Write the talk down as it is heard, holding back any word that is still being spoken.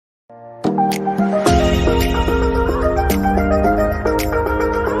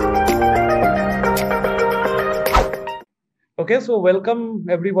Okay, so welcome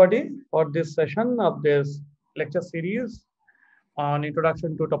everybody for this session of this lecture series on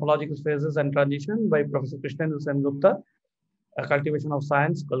Introduction to Topological Phases and Transition by Professor Krishnendu Sengupta, Cultivation of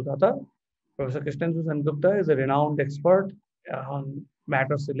Science, Kolkata. Professor Krishnendu Sengupta is a renowned expert on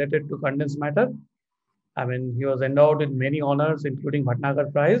matters related to condensed matter. I mean, he was endowed with many honors, including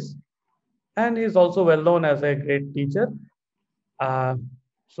Bhatnagar Prize, and he is also well known as a great teacher. Uh,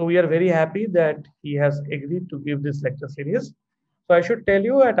 so we are very happy that he has agreed to give this lecture series. So I should tell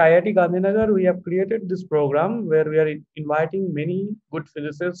you at IIT Gandhinagar, we have created this program where we are inviting many good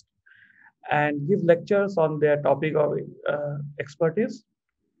physicists and give lectures on their topic of expertise.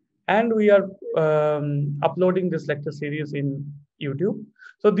 And we are uploading this lecture series in YouTube.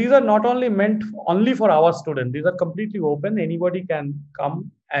 So these are not only meant only for our students, these are completely open. Anybody can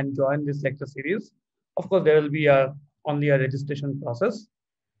come and join this lecture series. Of course, there will be only a registration process.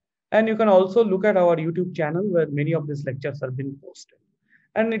 And you can also look at our YouTube channel where many of these lectures have been posted.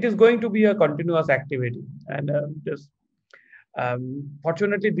 And it is going to be a continuous activity. And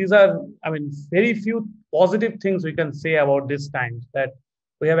fortunately, these are, very few positive things we can say about this time, that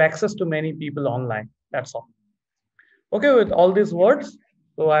we have access to many people online. That's all. Okay, with all these words,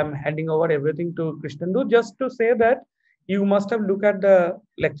 so I'm handing over everything to Krishnendu. Just to say that you must have looked at the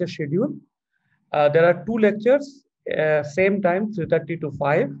lecture schedule. There are 2 lectures, same time, 3:30 to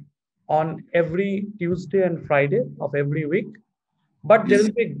 5, on every Tuesday and Friday of every week. But there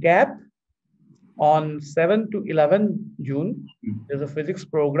will be a gap on 7 to 11 June. There's a physics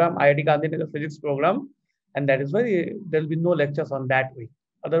program, IIT Gandhinagar physics program, and that is why there will be no lectures on that week.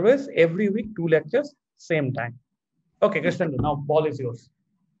 Otherwise, every week, 2 lectures, same time. Okay, Krishnendu, now ball is yours.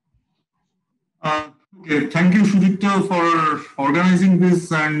 Okay, thank you, Sudipta, for organizing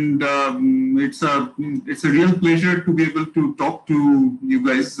this, and it's a real pleasure to be able to talk to you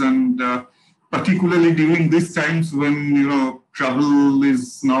guys, and particularly during these times when travel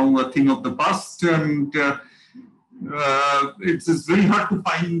is now a thing of the past, and it's very hard to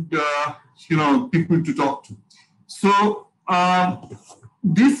find people to talk to. So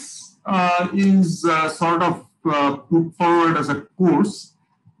this is sort of put forward as a course,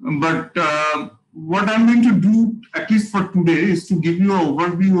 but what I'm going to do, at least for today, is to give you an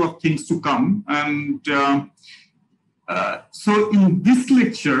overview of things to come. And so in this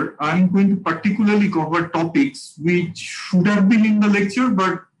lecture, I'm going to particularly cover topics which should have been in the lecture,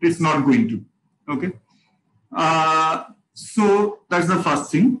 but it's not going to. Okay. So that's the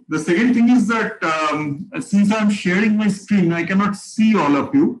first thing. The second thing is that since I'm sharing my screen, I cannot see all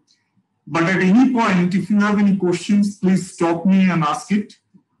of you. But at any point, if you have any questions, please stop me and ask it.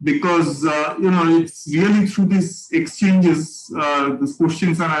 Because it's really through these exchanges, these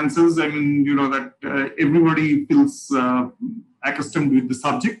questions and answers, that everybody feels accustomed with the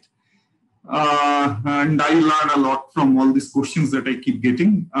subject. And I learn a lot from all these questions that I keep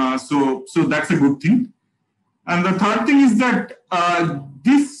getting. So that's a good thing. And the third thing is that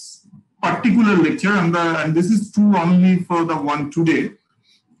this particular lecture, and this is true only for the one today,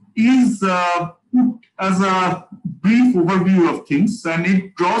 is put as a brief overview of things, and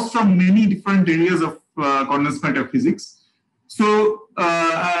it draws from many different areas of condensed matter physics. So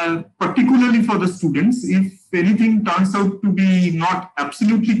particularly for the students, if anything turns out to be not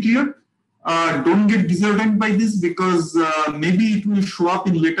absolutely clear, don't get disheartened by this, because maybe it will show up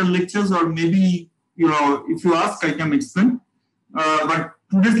in later lectures, or maybe if you ask, I can explain. But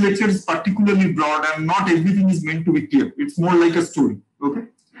today's lecture is particularly broad, and not everything is meant to be clear. It's more like a story. Okay.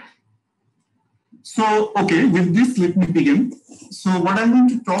 So, okay, with this, let me begin. So, what I'm going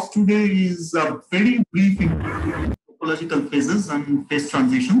to talk today is a very brief introduction to topological phases and phase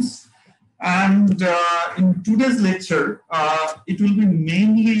transitions. And in today's lecture, it will be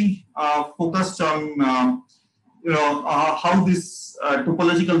mainly focused on, how these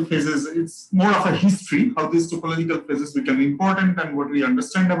topological phases, it's more of a history, how these topological phases become important and what we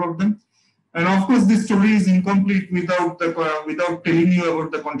understand about them. And of course, this story is incomplete without telling you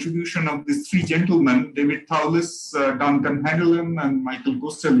about the contribution of these 3 gentlemen, David Thouless, Duncan Handelen, and Michael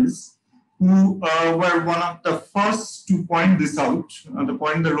Kostelis, who were one of the first to point this out, to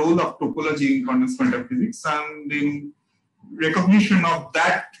point the role of topology in condensed matter physics. And in recognition of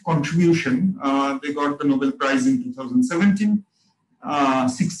that contribution, they got the Nobel Prize in 2017,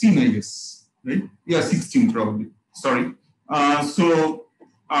 16, I guess, right? Yeah, 16 probably. Sorry.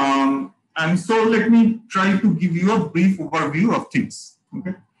 And so let me try to give you a brief overview of things.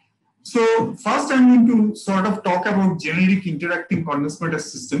 Okay. So first I'm going to sort of talk about generic interacting condensed matter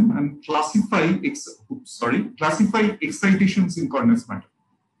system and classify excitations in condensed matter.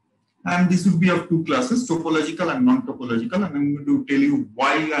 And this would be of 2 classes, topological and non-topological. And I'm going to tell you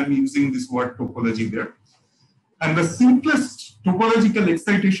why I'm using this word topology there. And the simplest topological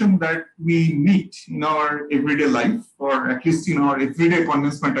excitation that we meet in our everyday life, or at least in our everyday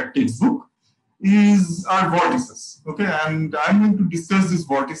condensed matter textbook, is our vortices. Okay, and I'm going to discuss these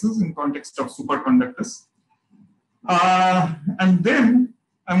vortices in context of superconductors. And then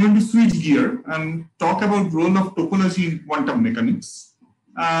I'm going to switch gear and talk about role of topology in quantum mechanics.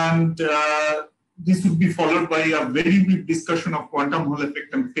 And this would be followed by a very brief discussion of quantum Hall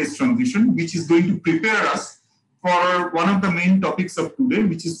effect and phase transition, which is going to prepare us for one of the main topics of today,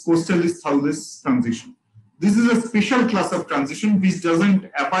 which is Kosterlitz-Thouless transition. This is a special class of transition which doesn't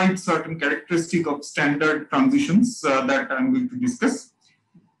abide certain characteristic of standard transitions that I'm going to discuss.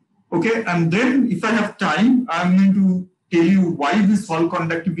 Okay, and then if I have time, I'm going to tell you why this Hall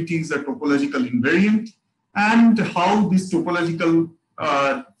conductivity is a topological invariant and how this topological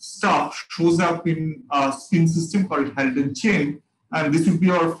stuff shows up in a spin system called Halden chain. And this would be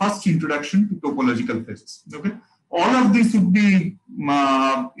our first introduction to topological phases. Okay, all of this would be,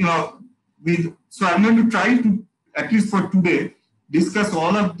 so I'm going to try to, at least for today, discuss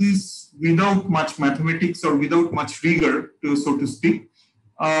all of this without much mathematics or without much rigor, so to speak.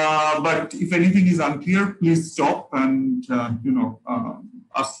 But if anything is unclear, please stop and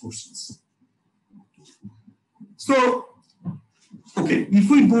ask questions. So, okay, if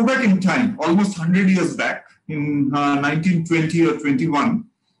we go back in time, almost 100 years back, in 1920 or 21,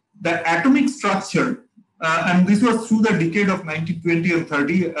 the atomic structure, and this was through the decade of 1920 and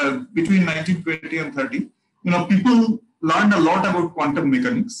 30, between 1920 and 30, people learned a lot about quantum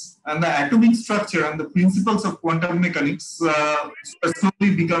mechanics, and the atomic structure and the principles of quantum mechanics are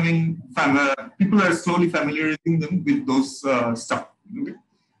slowly becoming, people are slowly familiarizing them with those stuff. Okay?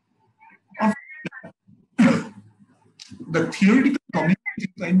 The theoretical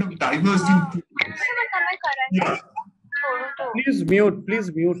community kind of diverged into. Yeah. Please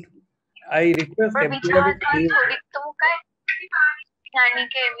mute. I request everybody to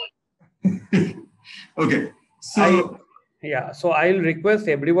mute. Okay. So so I'll request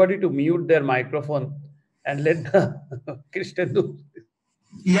everybody to mute their microphone and let Krishnendu.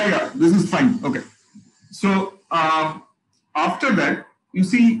 Yeah, this is fine. Okay. So after that, you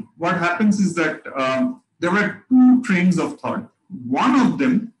see what happens is that there were two trains of thought. One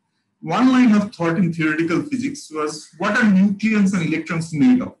line of thought in theoretical physics was what are nucleons and electrons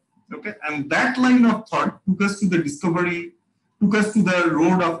made of? Okay, and that line of thought took us to the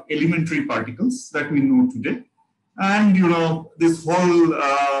road of elementary particles that we know today. And this whole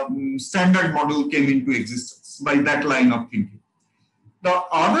standard model came into existence by that line of thinking. The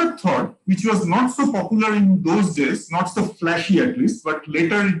other thought, which was not so popular in those days, not so flashy at least, but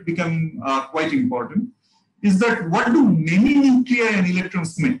later it became quite important, is that what do many nuclei and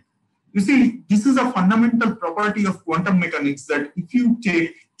electrons make? You see, this is a fundamental property of quantum mechanics that if you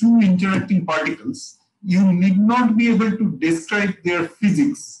take two interacting particles, you need not be able to describe their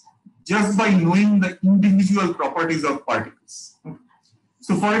physics just by knowing the individual properties of particles. Okay.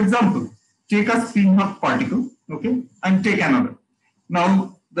 So for example, take a spin-half particle, okay, and take another.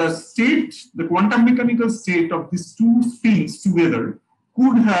 Now, the quantum mechanical state of these two spins together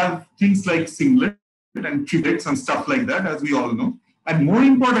could have things like singlet and triplets and stuff like that, as we all know. And more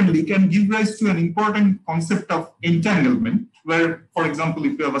importantly, can give rise to an important concept of entanglement, where, for example,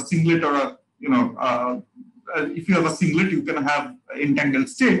 if you have a singlet or if you have a singlet, you can have entangled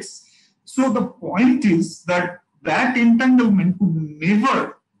states. So the point is that entanglement could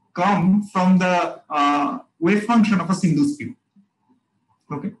never come from the wave function of a single spin.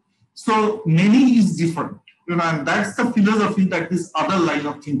 Okay, so many is different, and that's the philosophy that this other line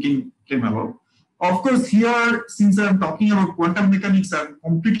of thinking came about. Of course, here, since I'm talking about quantum mechanics, I'm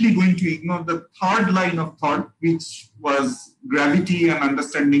completely going to ignore the third line of thought, which was gravity and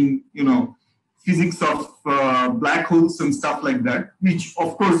understanding, physics of black holes and stuff like that, which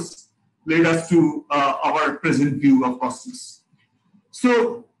of course led us to our present view of cosmos.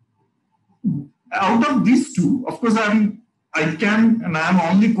 So, out of these two, of course, I'm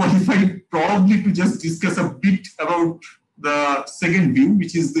only qualified probably to just discuss a bit about the second view,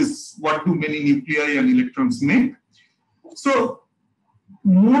 which is this, what do many nuclei and electrons make? So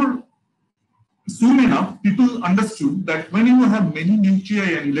more soon enough, people understood that when you have many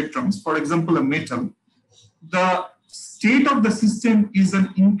nuclei and electrons, for example, a metal, the state of the system is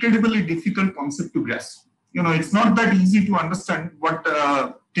an incredibly difficult concept to grasp. It's not that easy to understand what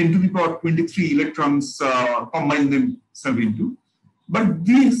 10 to the power 23 electrons combine themselves into. But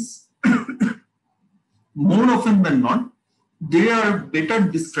these, more often than not, they are better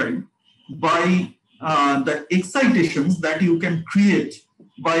described by the excitations that you can create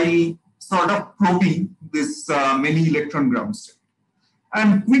by sort of probing this many electron ground state.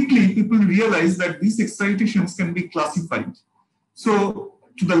 And quickly, people realized that these excitations can be classified. So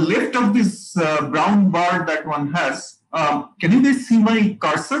to the left of this brown bar that one has, can you guys see my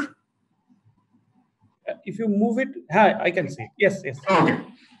cursor? If you move it, I can see. Yes, yes. Okay.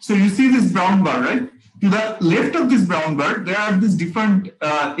 So you see this brown bar, right? To the left of this brown bar, there are these different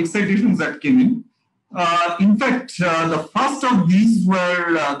excitations that came in. In fact, the first of these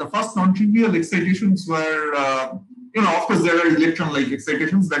were, the first non-trivial excitations were, of course, there are electron-like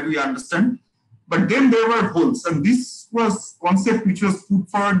excitations that we understand. But then there were holes. And this was concept which was put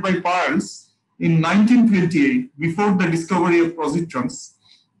forward by Peirce in 1928, before the discovery of positrons,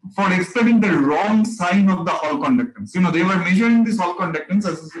 for explaining the wrong sign of the Hall conductance. They were measuring this Hall conductance,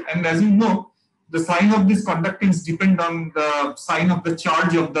 and as you know, the sign of this conductance depend on the sign of the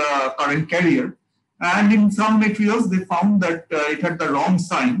charge of the current carrier. And in some materials, they found that it had the wrong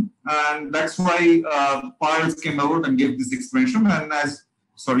sign, and that's why Peirce came out and gave this explanation. And as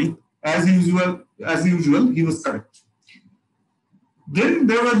usual, he was correct. Then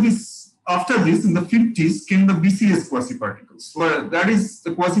there were after this, in the 50s, came the BCS quasiparticles. Well, that is the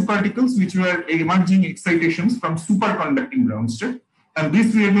quasiparticles which were emerging excitations from superconducting ground state. And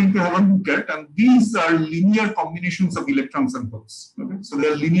this we are going to have a look at. And these are linear combinations of electrons and holes. Okay? So they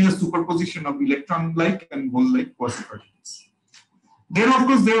are linear superposition of electron-like and hole-like quasiparticles. Then, of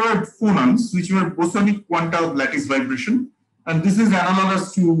course, there were phonons, which were bosonic quanta of lattice vibration. And this is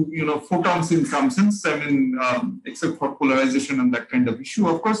analogous to photons in some sense. I mean, except for polarization and that kind of issue,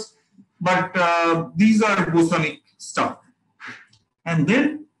 of course. But these are bosonic stuff. And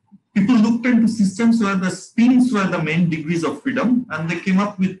then people looked into systems where the spins were the main degrees of freedom, and they came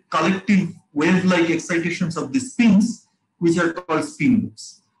up with collective wave-like excitations of the spins, which are called spin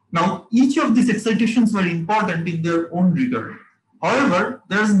loops. Now, each of these excitations were important in their own regard. However,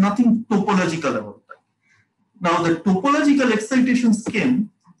 there is nothing topological about that. Now, the topological excitations came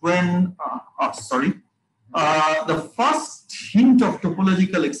when, the first hint of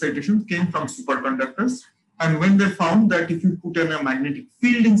topological excitation came from superconductors. And when they found that if you put in a magnetic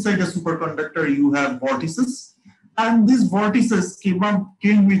field inside a superconductor, you have vortices. And these vortices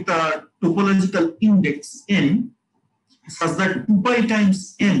came with a topological index n, such that 2 pi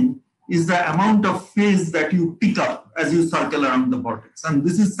times n is the amount of phase that you pick up as you circle around the vortex. And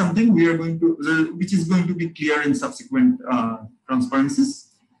this is something which is going to be clear in subsequent transparencies.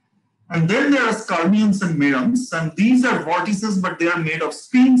 And then there are skyrmions and merons, and these are vortices, but they are made of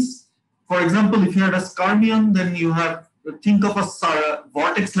spins. For example, if you had a skyrmion, then you think of a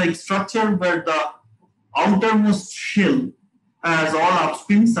vortex-like structure where the outermost shell has all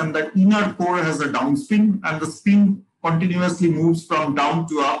upspins and the inner core has a downspin, and the spin continuously moves from down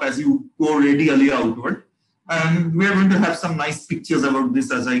to up as you go radially outward. And we are going to have some nice pictures about this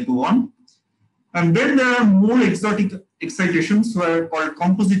as I go on. And then there are more exotic excitations called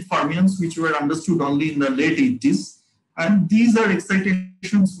composite fermions, which were understood only in the late 80s. And these are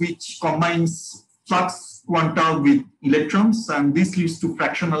excitations which combines flux quanta with electrons, and this leads to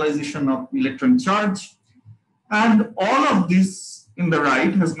fractionalization of electron charge. And all of this in the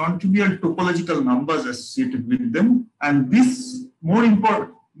right has non-trivial topological numbers associated with them. And this, more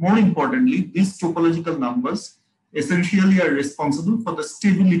importantly, these topological numbers essentially are responsible for the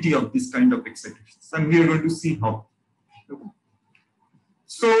stability of this kind of excitations. And we are going to see how.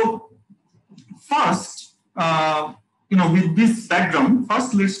 So first, with this background,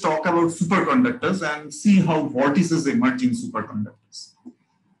 first let's talk about superconductors and see how vortices emerge in superconductors.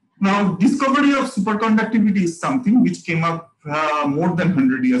 Now, discovery of superconductivity is something which came up more than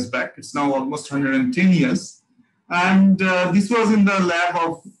 100 years back. It's now almost 110 years. And this was in the lab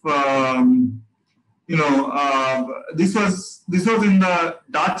of, this was in the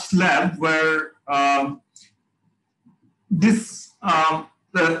Dutch lab where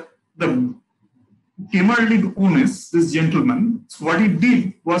the Kamerlingh Onnes, this gentleman, what he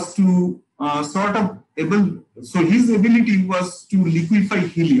did was to his ability was to liquefy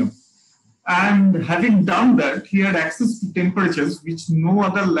helium. And having done that, he had access to temperatures which no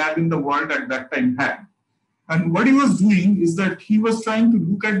other lab in the world at that time had. And what he was doing is that he was trying to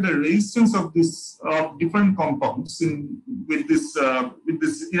look at the resistance of different compounds at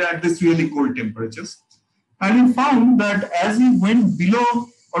this really cold temperatures. And he found that as he went below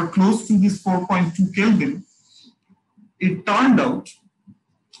or close to this 4.2 Kelvin, it turned out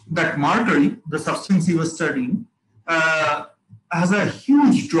that mercury, the substance he was studying, has a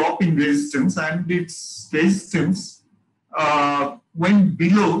huge drop in resistance, and its resistance went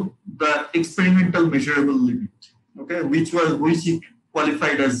below the experimental measurable limit, okay, which he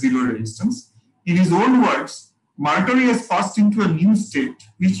qualified as zero resistance. In his own words, mercury has passed into a new state,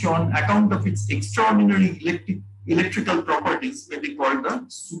 which on account of its extraordinary electrical properties may be called the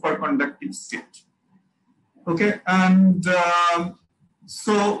superconducting state. Okay, and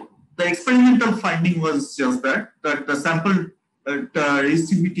so the experimental finding was just that the sample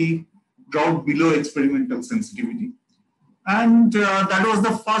resistivity dropped below experimental sensitivity. And that was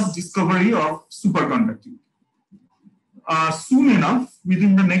the first discovery of superconductivity. Soon enough,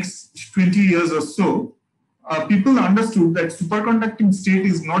 within the next 20 years or so, people understood that superconducting state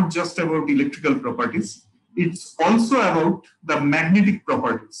is not just about electrical properties, it's also about the magnetic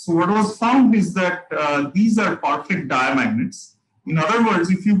properties. So what was found is that these are perfect diamagnets. In other words,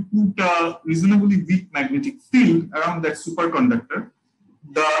 if you put a reasonably weak magnetic field around that superconductor,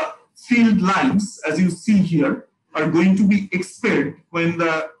 the field lines, as you see here, are going to be expelled when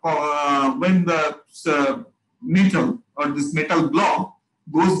the metal or this metal block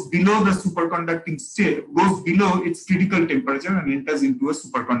goes below the superconducting state, goes below its critical temperature and enters into a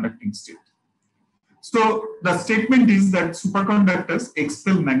superconducting state. So the statement is that superconductors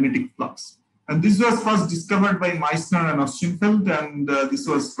expel magnetic flux. And this was first discovered by Meissner and Ostenfeld, and this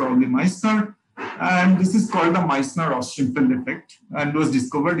was probably Meissner. And this is called the Meissner-Ostenfeld effect and was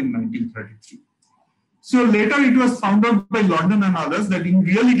discovered in 1933. So later it was found out by London and others that in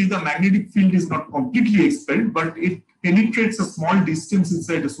reality the magnetic field is not completely expelled, but it penetrates a small distance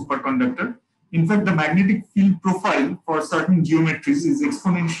inside a superconductor. In fact, the magnetic field profile for certain geometries is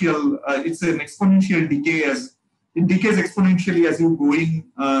exponential. It's an exponential decay as it decays exponentially as you go in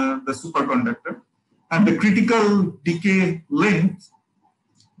the superconductor. And the critical decay length,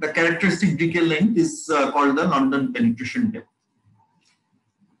 the characteristic decay length is called the London penetration depth.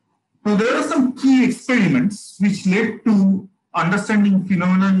 Now, there are some key experiments which led to understanding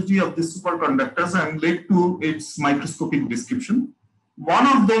phenomenology of the superconductors and led to its microscopic description. One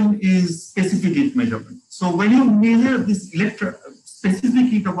of them is specific heat measurement. So when you measure this specific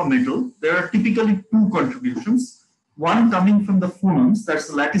heat of a metal, there are typically two contributions. One coming from the phonons, that's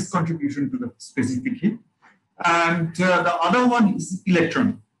the lattice contribution to the specific heat. And the other one is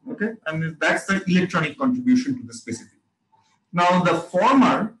electron, okay? And that's the electronic contribution to the specific. Now, the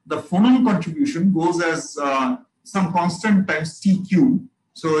former, the phonon contribution goes as some constant times T cube.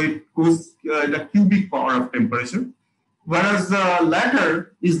 So it goes the cubic power of temperature, whereas the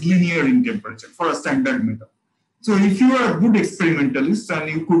latter is linear in temperature for a standard metal. So if you are a good experimentalist and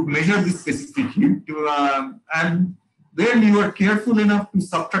you could measure this specific heat, and then you are careful enough to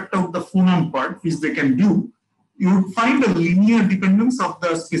subtract out the phonon part, which they can do, you would find a linear dependence of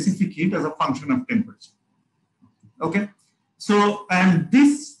the specific heat as a function of temperature. Okay? So, and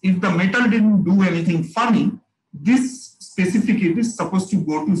this, if the metal didn't do anything funny, this specific heat is supposed to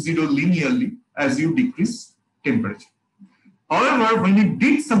go to zero linearly as you decrease temperature. However, when it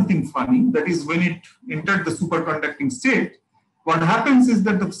did something funny, that is when it entered the superconducting state, what happens is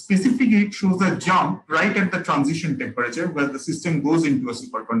that the specific heat shows a jump right at the transition temperature where the system goes into a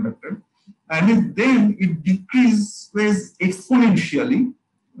superconductor, and then it decreases exponentially,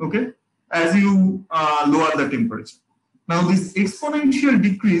 okay, as you lower the temperature. Now, this exponential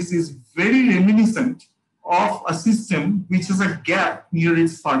decrease is very reminiscent of a system which has a gap near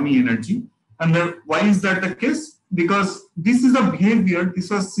its Fermi energy. And why is that the case? Because this is a behavior, this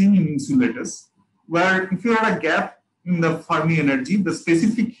was seen in insulators, where if you have a gap in the Fermi energy, the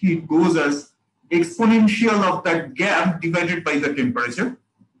specific heat goes as exponential of that gap divided by the temperature.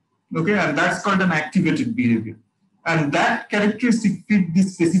 Okay, and that's called an activated behavior. And that characteristic fit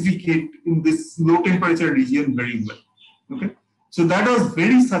this specific heat in this low temperature region very well. Okay, so that was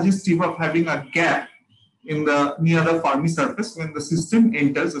very suggestive of having a gap in the near the Fermi surface when the system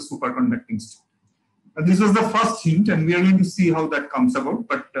enters a superconducting state. And this was the first hint, and we are going to see how that comes about.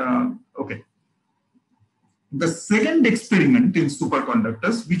 But okay, the second experiment in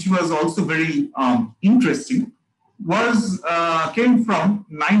superconductors, which was also very interesting, was came from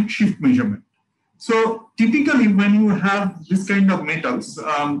night shift measurement. So typically, when you have this kind of metals,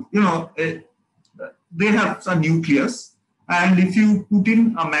 they have a nucleus. And if you put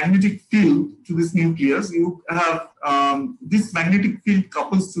in a magnetic field to this nucleus, you have this magnetic field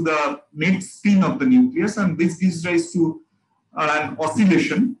couples to the net spin of the nucleus, and this gives rise to an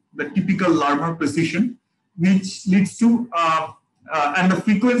oscillation, the typical Larmor precision, which leads to, and the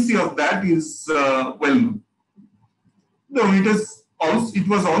frequency of that is well known. Though it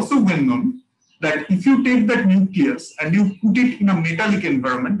was also well known that if you take that nucleus and you put it in a metallic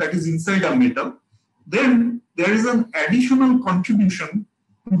environment, that is inside a metal, then there is an additional contribution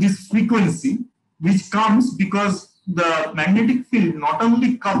to this frequency, which comes because the magnetic field not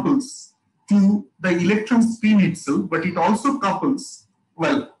only couples to the electron spin itself, but it also couples,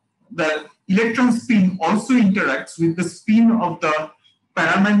 well, the electron spin also interacts with the spin of the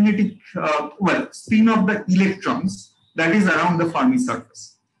paramagnetic, spin of the electrons that is around the Fermi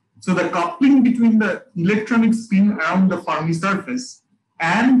surface. So the coupling between the electronic spin around the Fermi surface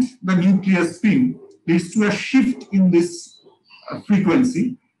and the nuclear spin leads to a shift in this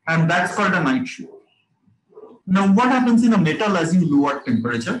frequency, and that's called a night shift. Now, what happens in a metal as you lower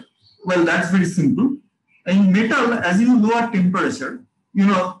temperature? Well, that's very simple. In metal, as you lower temperature,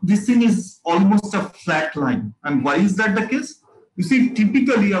 this thing is almost a flat line. And why is that the case? You see,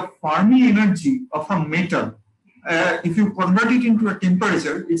 typically a Fermi energy of a metal, if you convert it into a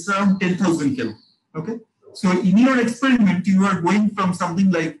temperature, it's around 10,000 Kelvin. Okay. So in your experiment, you are going from something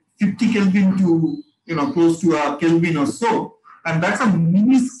like 50 Kelvin to close to a Kelvin or so, and that's a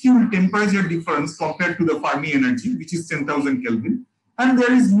minuscule temperature difference compared to the Fermi energy, which is 10,000 Kelvin. And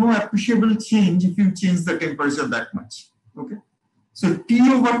there is no appreciable change if you change the temperature that much. Okay. So T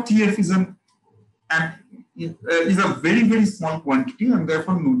over Tf is a very, very small quantity, and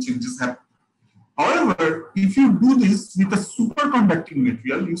therefore no changes happen. However, if you do this with a superconducting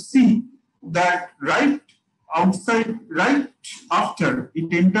material, you see that right after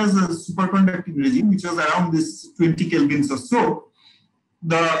it enters a superconducting regime, which was around this 20 kelvins or so,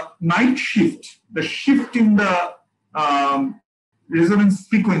 the night shift, the shift in the resonance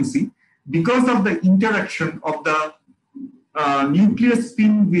frequency, because of the interaction of the nuclear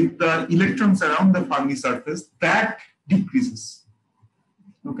spin with the electrons around the Fermi surface, that decreases.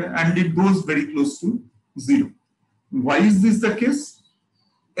 Okay, and it goes very close to zero. Why is this the case?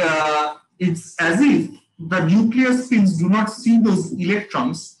 It's as if the nuclear spins do not see those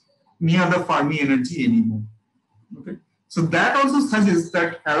electrons near the Fermi energy anymore. Okay, so that also suggests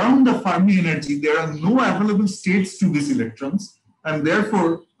that around the Fermi energy there are no available states to these electrons, and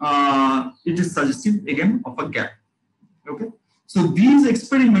therefore it is suggestive again of a gap. Okay, so these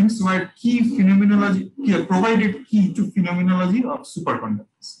experiments were provided key to phenomenology of superconductors.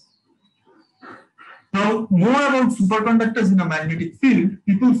 Now, more about superconductors in a magnetic field,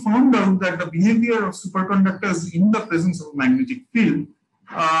 people found out that the behavior of superconductors in the presence of a magnetic field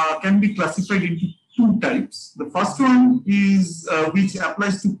can be classified into two types. The first one is which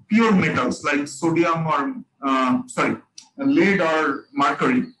applies to pure metals like sodium or lead or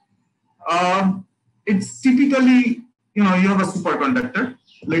mercury. It's typically, you have a superconductor,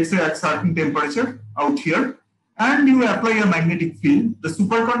 let's say at certain temperature out here, and you apply a magnetic field. The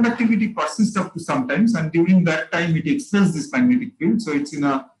superconductivity persists up to sometimes, and during that time it expels this magnetic field. So it's in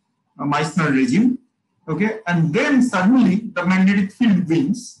a Meissner regime. Okay, and then suddenly the magnetic field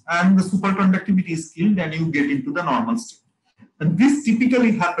wins and the superconductivity is killed and you get into the normal state. And this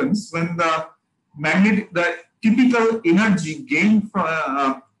typically happens when the typical energy gained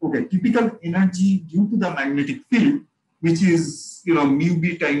from typical energy due to the magnetic field, which is mu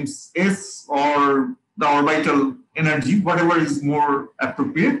b times s, or the orbital energy, whatever is more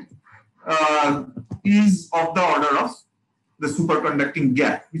appropriate, is of the order of the superconducting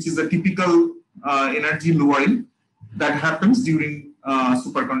gap, which is a typical energy lowering that happens during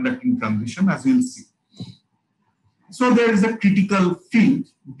superconducting transition, as we'll see. So there is a critical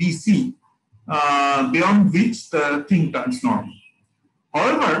field BC beyond which the thing turns normal.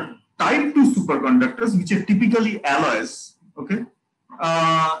 However, type 2 superconductors, which are typically alloys, okay,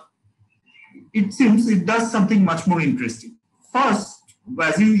 it seems it does something much more interesting. First,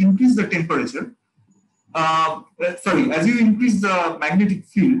 as you increase the temperature, as you increase the magnetic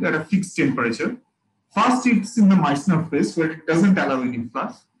field at a fixed temperature, first it's in the Meissner phase where it doesn't allow any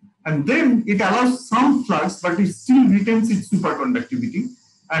flux, and then it allows some flux, but it still retains its superconductivity.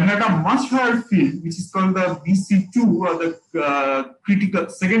 And at a much higher field, which is called the BC2 or the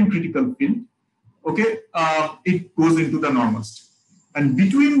second critical field, okay, it goes into the normal state. And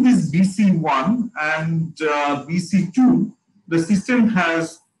between this BC1 and BC2, the system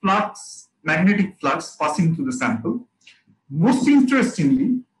has magnetic flux passing through the sample. Most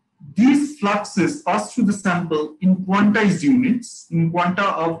interestingly, these fluxes pass through the sample in quantized units, in quanta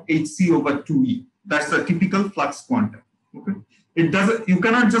of Hc over 2e. That's a typical flux quanta. Okay? You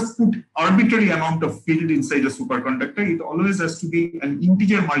cannot just put arbitrary amount of field inside a superconductor. It always has to be an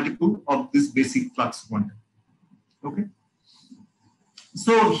integer multiple of this basic flux quanta. Okay.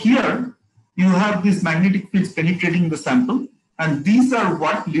 So here you have these magnetic fields penetrating the sample, and these are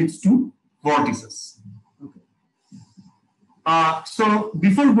what leads to vortices. Okay. So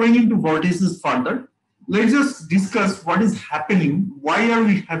before going into vortices further, let's just discuss what is happening. Why are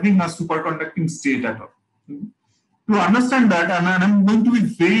we having a superconducting state at all? To understand that, and I'm going to be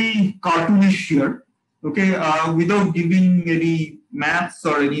very cartoonish here, okay, without giving any maths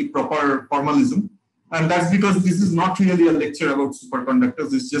or any proper formalism. And that's because this is not really a lecture about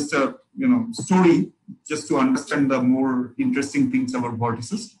superconductors. It's just a story just to understand the more interesting things about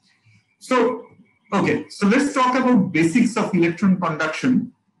vortices. So, okay, so let's talk about basics of electron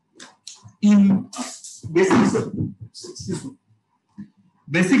conduction in basics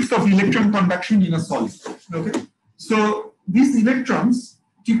of electron conduction in a solid. Okay, so these electrons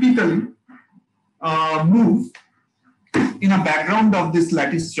typically move in a background of this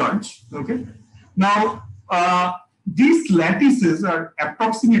lattice charge. Okay, now these lattices are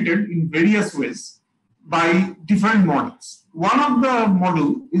approximated in various ways by different models. One of the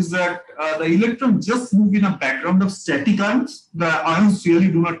model is that the electron just move in a background of static ions. The ions really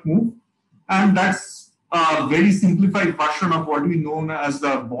do not move, and that's a very simplified version of what we know as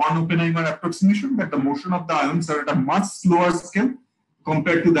the Born-Oppenheimer approximation, that the motion of the ions are at a much slower scale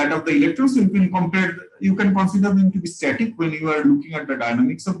compared to that of the electrons. So you can consider them to be static when you are looking at the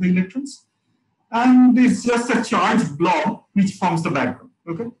dynamics of the electrons. And it's just a charged blob which forms the background.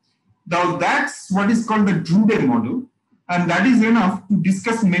 Okay. Now that's what is called the Drude model, and that is enough to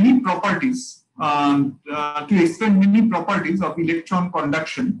discuss many properties, to explain many properties of electron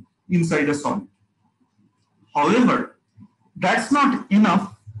conduction inside a solid. However, that's not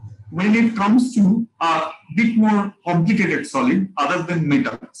enough when it comes to a bit more complicated solid other than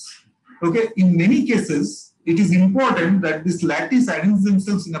metals. Okay, in many cases, it is important that this lattice arrange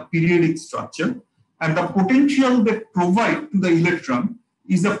themselves in a periodic structure, and the potential they provide to the electron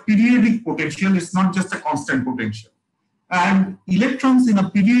is a periodic potential. It's not just a constant potential. And electrons in a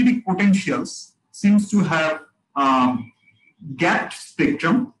periodic potentials seems to have gapped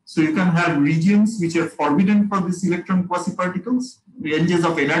spectrum. So you can have regions which are forbidden for these electron quasiparticles, ranges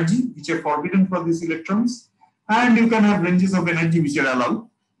of energy which are forbidden for these electrons, and you can have ranges of energy which are allowed,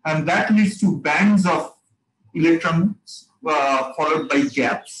 and that leads to bands of electrons followed by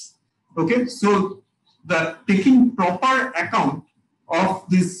gaps. Okay, so the taking proper account of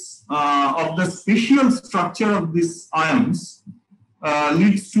this of the spatial structure of these ions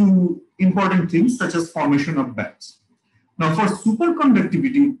leads to important things such as formation of bands. Now, for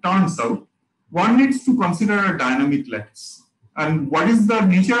superconductivity, it turns out one needs to consider a dynamic lattice. And what is the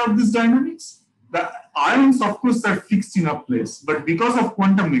nature of this dynamics? The ions, of course, are fixed in a place, but because of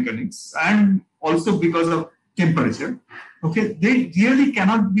quantum mechanics and also because of temperature, okay, they really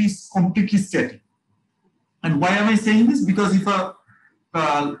cannot be completely static. And why am I saying this? Because if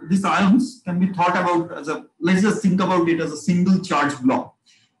these ions can be thought about as let's just think about it as a single charge block.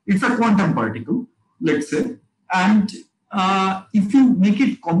 It's a quantum particle, let's say, and if you make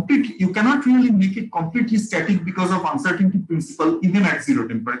it completely, you cannot really make it completely static because of uncertainty principle, even at zero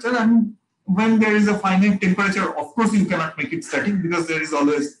temperature. And when there is a finite temperature, of course, you cannot make it static because there is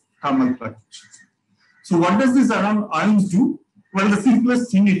always thermal fluctuations. So what does this ions do? Well, the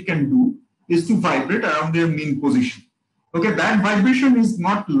simplest thing it can do is to vibrate around their mean position. Okay, that vibration is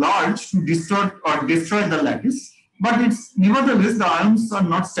not large to distort or destroy the lattice, but it's nevertheless the ions are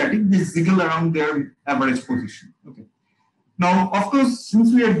not static; they ziggle around their average position. Okay. Now, of course,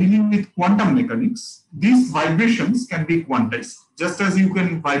 since we are dealing with quantum mechanics, these vibrations can be quantized. Just as you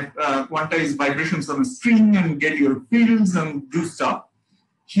can quantize vibrations on a string and get your fields and do stuff,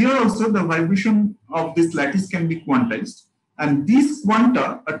 here also the vibration of this lattice can be quantized. And these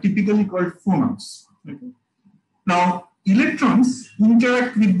quanta are typically called phonons. Okay. Now, electrons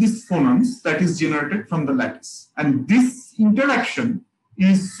interact with these phonons that is generated from the lattice. And this interaction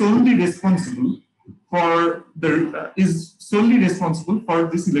is solely responsible for these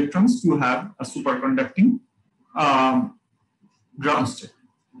electrons to have a superconducting ground state.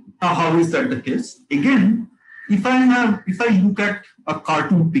 Now, how is that the case? Again, if I look at a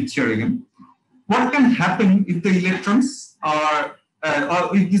cartoon picture again, what can happen if the electrons are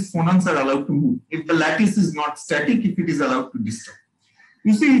or if these phonons are allowed to move? If the lattice is not static, if it is allowed to distort.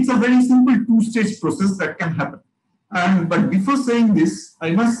 You see, it's a very simple two-stage process that can happen. But before saying this,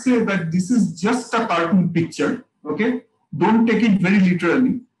 I must say that this is just a cartoon picture, okay? Don't take it very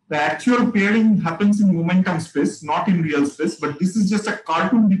literally. The actual pairing happens in momentum space, not in real space, but this is just a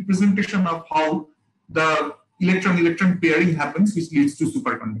cartoon representation of how the electron-electron pairing happens, which leads to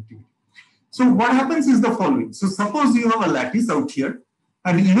superconductivity. So what happens is the following. So suppose you have a lattice out here,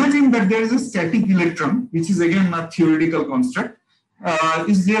 and imagine that there is a static electron, which is again a theoretical construct,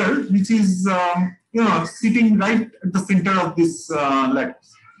 is there, which is sitting right at the center of this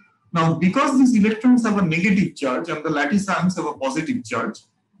lattice. Now, because these electrons have a negative charge and the lattice ions have a positive charge,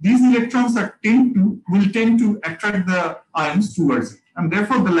 these electrons will tend to attract the ions towards it, and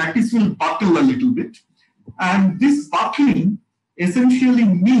therefore the lattice will buckle a little bit. And this buckling essentially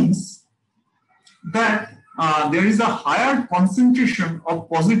means that there is a higher concentration of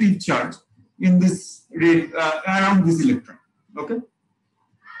positive charge in this around this electron. Okay.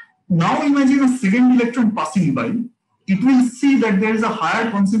 now imagine a second electron passing by. It will see that there is a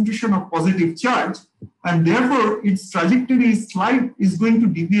higher concentration of positive charge, and therefore its trajectory is going to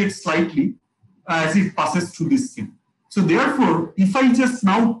deviate slightly as it passes through this thing. So therefore, if I just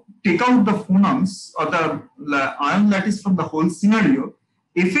now take out the phonons or the ion lattice from the whole scenario,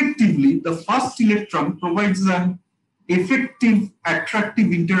 effectively the first electron provides an effective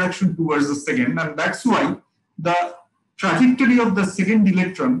attractive interaction towards the second, and that's why the trajectory of the second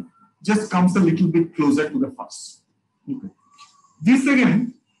electron just comes a little bit closer to the first. Okay. This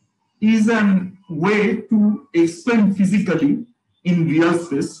again is a way to explain physically in real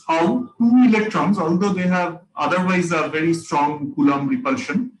space how two electrons, although they have otherwise a very strong Coulomb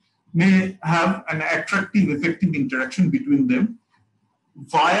repulsion, may have an attractive effective interaction between them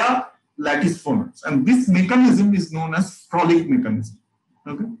via lattice phonons. And this mechanism is known as Froelich mechanism.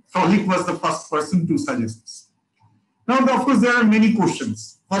 Okay? Froelich was the first person to suggest this. Now, of course, there are many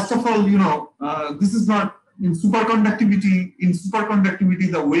questions. First of all, this is not in superconductivity. In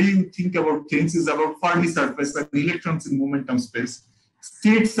superconductivity, the way you think about things is about Fermi surface and electrons in momentum space.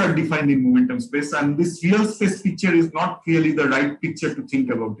 States are defined in momentum space, and this real space picture is not really the right picture to think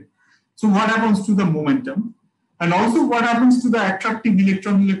about it. So what happens to the momentum? And also what happens to the attractive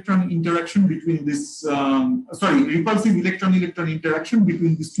electron-electron interaction between this, repulsive electron-electron interaction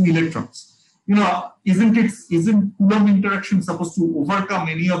between these two electrons? Isn't Coulomb interaction supposed to overcome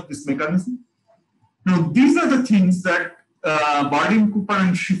any of this mechanism? Now, these are the things that Bardeen, Cooper,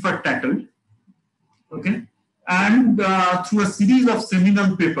 and Schiffer tackled, okay? And through a series of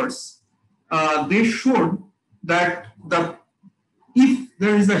seminal papers, they showed that if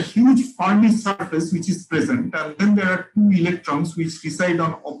there is a huge Fermi surface which is present, and then there are two electrons which reside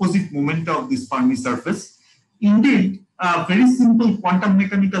on opposite momenta of this Fermi surface, indeed, a very simple quantum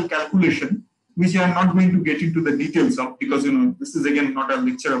mechanical calculation, which I am not going to get into the details of because this is again not a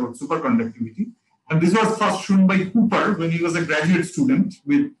lecture about superconductivity. And this was first shown by Cooper when he was a graduate student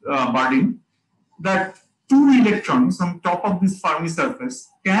with Bardeen, that two electrons on top of this Fermi surface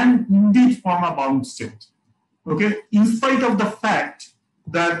can indeed form a bound state. Okay, in spite of the fact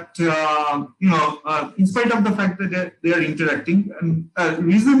that in spite of the fact that they are interacting, and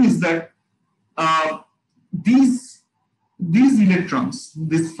reason is that these electrons,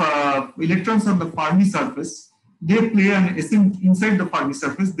 electrons on the Fermi surface, they play inside the Fermi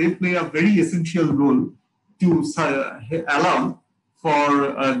surface, they play a very essential role to allow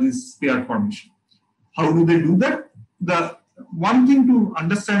for this pair formation. How do they do that? The one thing to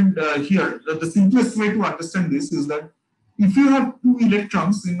understand here, the simplest way to understand this is that if you have two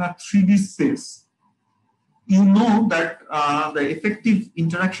electrons in a 3D space, you know that the effective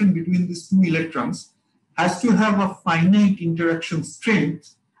interaction between these two electrons has to have a finite interaction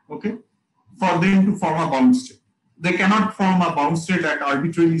strength, okay, for them to form a bound state. They cannot form a bound state at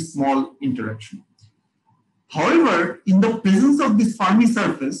arbitrarily small interaction. However, in the presence of this Fermi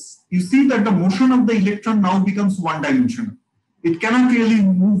surface, you see that the motion of the electron now becomes one-dimensional. It cannot really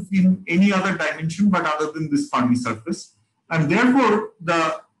move in any other dimension but other than this Fermi surface. And therefore,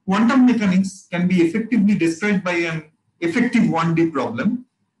 the quantum mechanics can be effectively described by an effective 1D problem.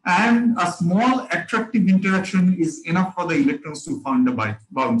 And a small attractive interaction is enough for the electrons to form the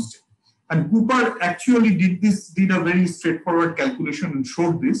bound state. And Cooper actually did a very straightforward calculation and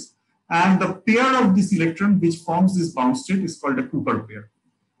showed this. And the pair of this electron which forms this bound state is called a Cooper pair.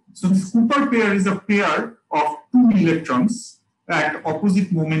 So this Cooper pair is a pair of two electrons at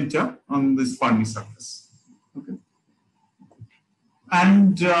opposite momenta on this Fermi surface. Okay.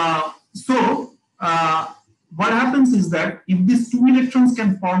 And what happens is that if these two electrons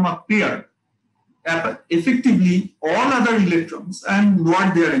can form a pair, effectively all other electrons and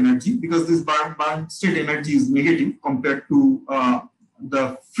lower their energy, because this bound state energy is negative compared to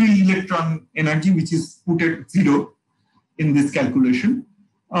the free electron energy, which is put at 0 in this calculation.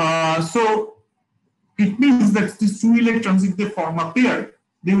 So it means that these two electrons, if they form a pair,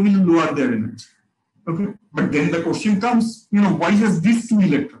 they will lower their energy. Okay, but then the question comes, why just these two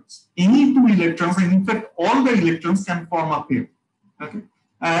electrons? Any two electrons, and in fact, all the electrons can form a pair. Okay,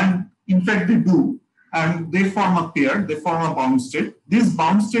 and in fact, they do, and they form a pair. They form a bound state. This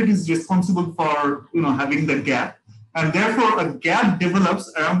bound state is responsible for having the gap, and therefore a gap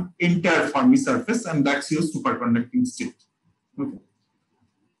develops around entire Fermi surface, and that's your superconducting state. Okay.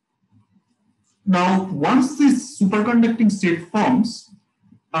 Now, once this superconducting state forms,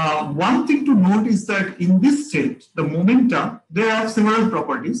 one thing to note is that in this state, the momenta, they have several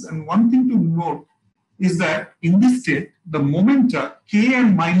properties. And one thing to note is that in this state, the momenta k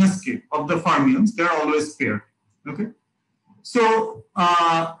and minus k of the fermions, they are always paired. Okay. So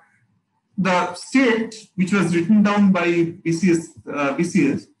the state which was written down by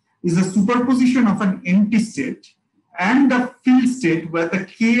BCS is a superposition of an empty state and a filled state where the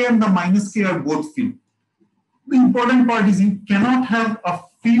K and the minus K are both filled. The important part is you cannot have a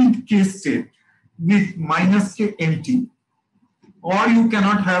filled K state with minus K empty, or you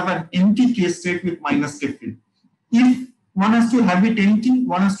cannot have an empty K state with minus K filled. If one has to have it empty,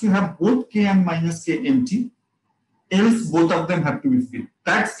 one has to have both K and minus K empty, else both of them have to be filled.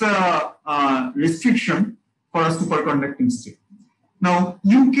 That's the restriction for a superconducting state. Now,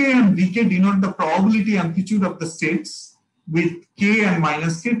 UK and VK denote the probability amplitude of the states with K and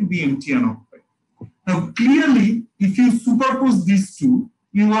minus K to be empty and occupied. Now, clearly, if you superpose these two,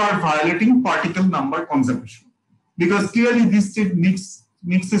 you are violating particle number conservation, because clearly this state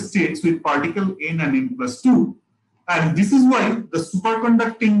mixes states with particle n and n plus 2. And this is why the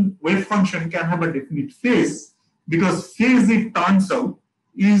superconducting wave function can have a definite phase, because phase, it turns out,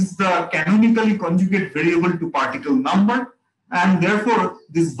 is the canonically conjugate variable to particle number, and therefore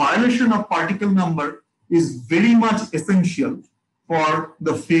this violation of particle number is very much essential for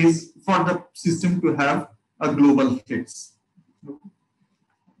the phase, for the system to have a global phase.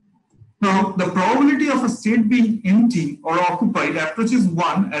 Now, the probability of a state being empty or occupied approaches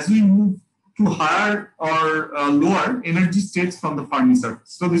 1 as we move to higher or lower energy states from the Fermi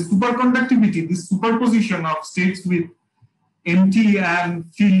surface. So, the superconductivity, this superposition of states with empty and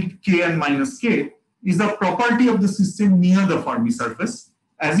filled K and minus K, is a property of the system near the Fermi surface.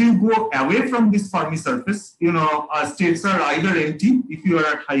 As you go away from this Fermi surface, states are either empty if you are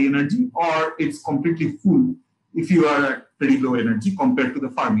at high energy, or it's completely full if you are at very low energy compared to the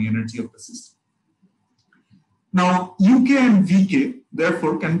Fermi energy of the system. Now, UK and VK,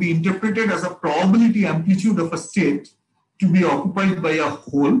 therefore, can be interpreted as a probability amplitude of a state to be occupied by a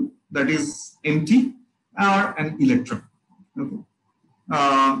hole that is empty or an electron.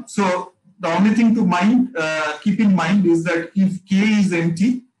 Okay. So, the only thing to keep in mind is that if K is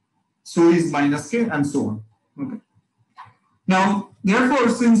empty, so is minus K, and so on. Okay. Now, therefore,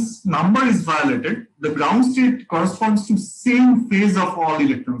 since number is violated, the ground state corresponds to same phase of all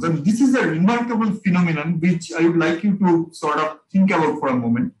electrons. And this is a remarkable phenomenon which I would like you to sort of think about for a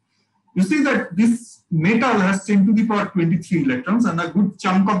moment. You see that this metal has 10 to the power 23 electrons, and a good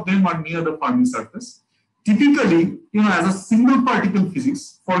chunk of them are near the Fermi surface. Typically, as a single particle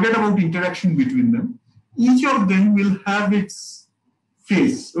physics, forget about interaction between them. Each of them will have its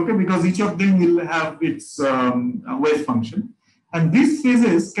phase, okay, because each of them will have its wave function. And these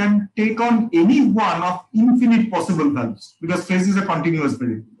phases can take on any one of infinite possible values, because phase is a continuous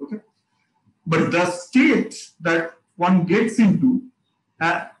variable, okay. But the state that one gets into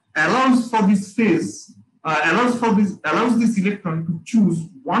allows for this phase, allows this electron to choose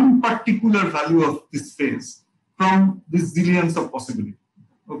one particular value of this phase from these zillions of possibility.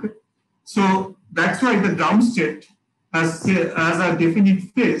 Okay, so that's why the ground state has a definite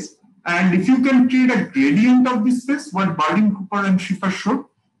phase, and if you can create a gradient of this phase, what Bardeen, Cooper, and Schiffer showed,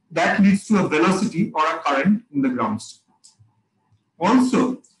 that leads to a velocity or a current in the ground state.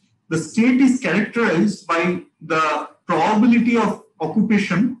 Also, the state is characterized by the probability of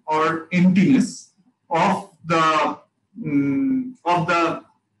occupation or emptiness of the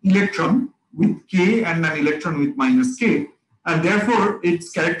electron with K and an electron with minus K, and therefore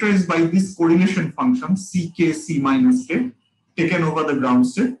it's characterized by this correlation function CK C minus K taken over the ground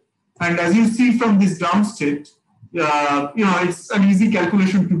state. And as you see from this ground state, it's an easy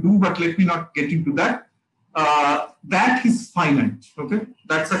calculation to do, but let me not get into that. That is finite. Okay,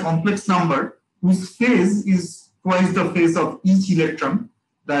 that's a complex number whose phase is twice the phase of each electron.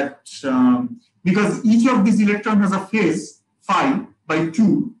 That because each of these electrons has a phase phi by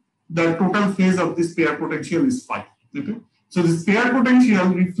 2, the total phase of this pair potential is phi. Okay, so this pair potential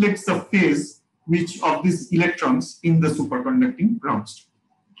reflects the phase which of these electrons in the superconducting ground state.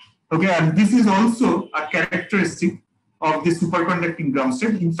 Okay, and this is also a characteristic of the superconducting ground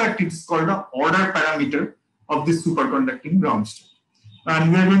state. In fact, it is called the order parameter of this superconducting ground state.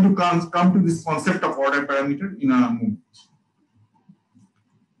 And we are going to come to this concept of order parameter in a moment.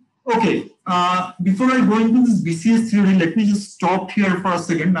 Okay, before I go into this BCS theory, let me just stop here for a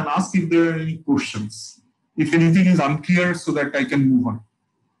second and ask if there are any questions. If anything is unclear, so that I can move on.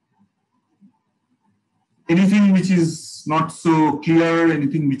 Anything which is not so clear,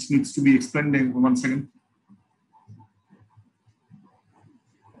 anything which needs to be explained, one second.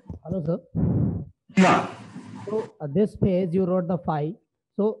 Hello, sir. Yeah. So this phase you wrote the phi.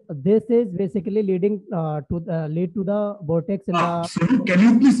 So this is basically leading to lead to the vortex in the. Sorry, can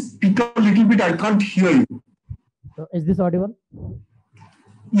you please speak a little bit? I can't hear you. So is this audible?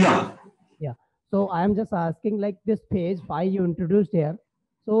 Yeah. Yeah. So I am just asking, like, this phase phi you introduced here.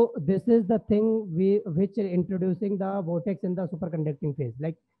 So this is the thing which are introducing the vortex in the superconducting phase.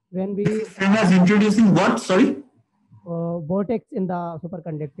 Like when we Same as introducing what? Sorry? vortex in the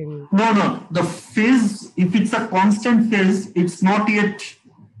superconducting. No. The phase, if it's a constant phase, it's not yet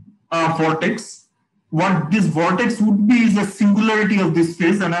a vortex. What this vortex would be is a singularity of this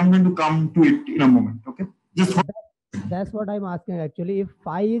phase, and I'm going to come to it in a moment. Okay? Just That's what I'm asking actually. If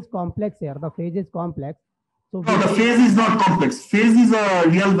phi is complex here, the phase is complex. So no, the phase is not complex. Phase is a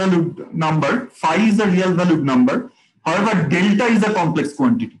real valued number. Phi is a real valued number. However, delta is a complex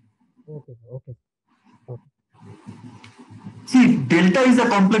quantity. Okay. See, delta is a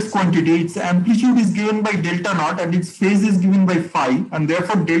complex quantity. Its amplitude is given by delta naught and its phase is given by phi, and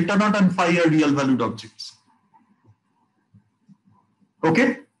therefore delta naught and phi are real valued objects.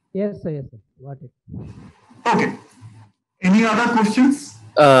 Okay? Yes, sir. Got it. Okay. Any other questions?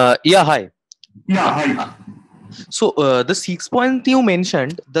 Yeah, hi. Yeah, hi. So the sixth point you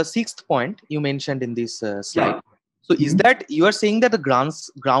mentioned, in this slide. Yeah. So is that you are saying that the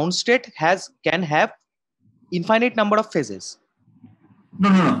ground state can have infinite number of phases?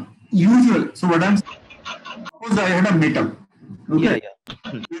 No. Usual. So what I'm saying, suppose I had a metal. Okay.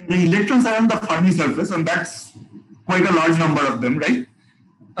 Yeah. The electrons are on the Fermi surface, and that's quite a large number of them, right?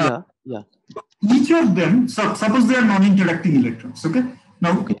 Yeah. Each of them, so suppose they are non-interacting electrons. Okay.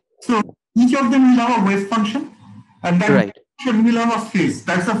 Now, so each of them will have a wave function, and that function will have a phase.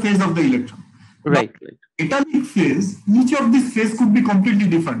 That's the phase of the electron. Right. Metallic phase, each of these phases could be completely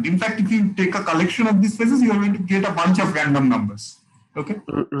different. In fact, if you take a collection of these phases, you are going to get a bunch of random numbers. Okay?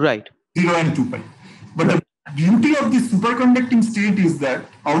 Right. 0 and 2 pi. But the beauty of this superconducting state is that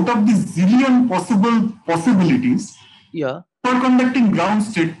out of the zillion possibilities, superconducting ground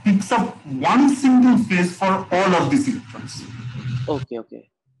state picks up one single phase for all of these electrons. Okay.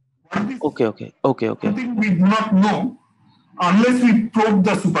 Something we do not know unless we probe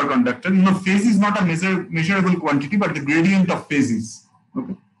the superconductor. Phase is not a measurable quantity, but the gradient of phase is.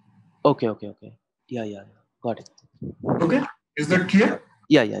 Okay. Yeah. Got it. Okay. Is that clear?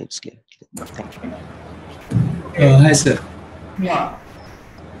 Yeah, it's clear. Thank you. Hi, sir. Yeah.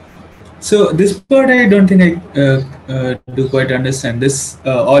 So this part I don't think I do quite understand. This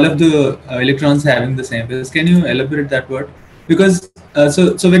all of the electrons having the same phase. Can you elaborate that part? Because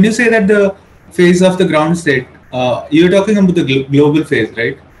so when you say that the phase of the ground state, you're talking about the global phase,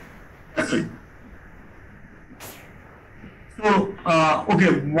 right? That's right. So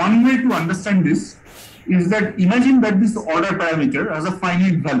one way to understand this is that imagine that this order parameter has a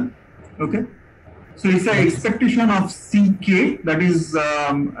finite value. Okay. So it's an expectation of Ck, that is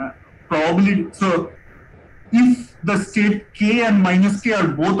probably, so if the state K and minus K are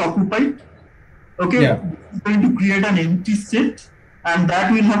both occupied, it's going to create an empty state, and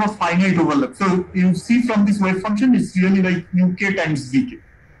that will have a finite overlap. So you see from this wave function, it's really like uk times vk.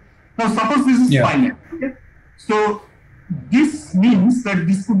 Now suppose this is finite. Okay? So this means that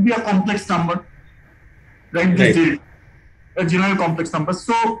this could be a complex number, right? This is a general complex number.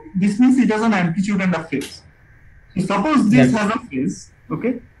 So this means it has an amplitude and a phase. So suppose this has a phase.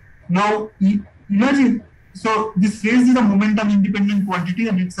 Okay. Now imagine, so this phase is a momentum independent quantity,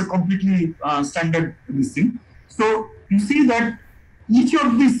 and it's a completely standard this thing. So you see that each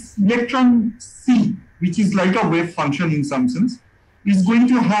of this electron C, which is like a wave function in some sense, is going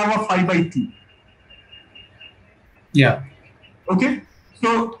to have a phi by 2. Yeah. Okay.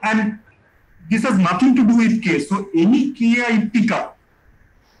 So, and this has nothing to do with K. So any K I pick up,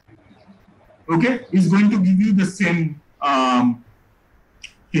 okay, is going to give you the same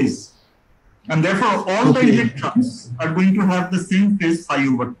phase. And therefore, all the electrons are going to have the same phase phi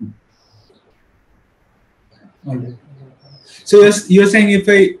over 2. Okay. So you're saying if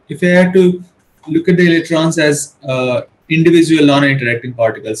I had to look at the electrons as individual non-interacting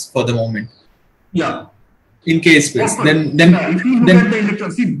particles for the moment. Yeah. In K space, then if you look at the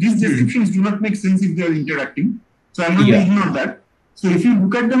electrons, see, these descriptions do not make sense if they are interacting. So I'm going to ignore that. So if you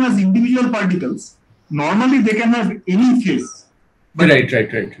look at them as individual particles, normally they can have any phase. But,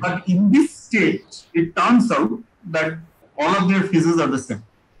 right. But in this state, it turns out that all of their phases are the same.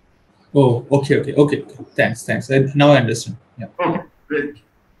 Oh, okay. Thanks. Now I understand. Yeah. Okay, great.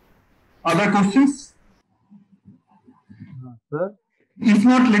 Other questions? Sir? If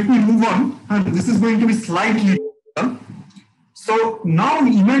not, let me move on. This is going to be slightly different. So now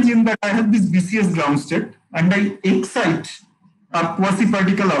imagine that I have this BCS ground state and I excite a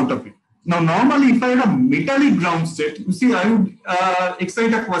quasi-particle out of it. Now normally if I had a metallic ground state, you see I would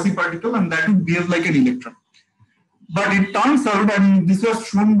excite a quasi-particle and that would behave like an electron. But it turns out, and this was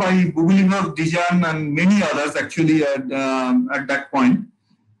shown by Bugulivov, Dijan and many others actually at that point.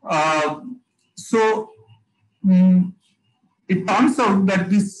 It turns out that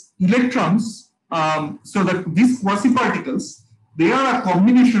these electrons, so that these quasi-particles, they are a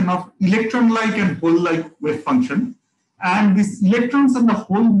combination of electron-like and hole-like wave function. And these electrons and the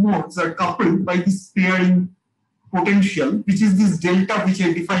hole modes are coupled by this pairing potential, which is this delta which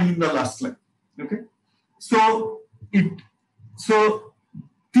I defined in the last slide. Okay, so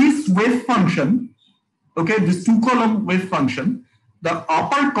this wave function, okay, this two-column wave function, the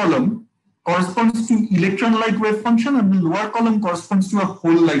upper column corresponds to electron-like wave function and the lower column corresponds to a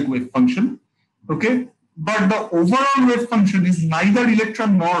hole-like wave function. Okay, but the overall wave function is neither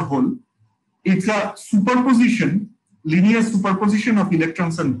electron nor hole. It's a superposition, linear superposition of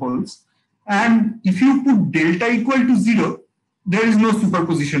electrons and holes. And if you put delta equal to 0, there is no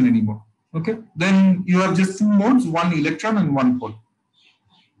superposition anymore. Okay, then you have just two modes, one electron and one hole.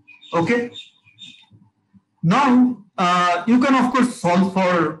 Okay, now you can of course solve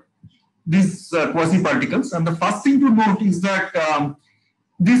for these quasi-particles, and the first thing to note is that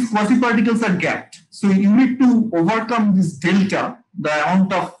these quasi-particles are gapped. So you need to overcome this delta, the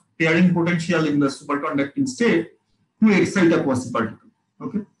amount of pairing potential in the superconducting state, to excite a quasi-particle.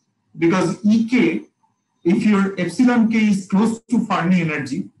 Okay, because Ek, if your epsilon k is close to Fermi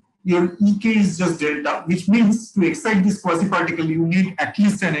energy, your Ek is just delta, which means to excite this quasi-particle, you need at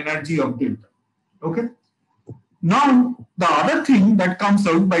least an energy of delta. Okay. Now, the other thing that comes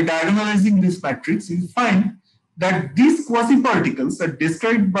out by diagonalizing this matrix, you find that these quasi-particles are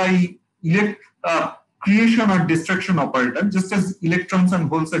described by creation or destruction operator, just as electrons and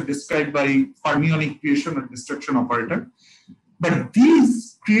holes are described by fermionic creation or destruction operator. But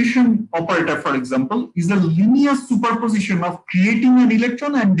these creation operator, for example, is a linear superposition of creating an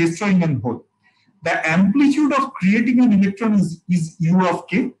electron and destroying an hole. The amplitude of creating an electron is U of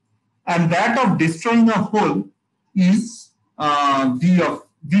k, and that of destroying a hole is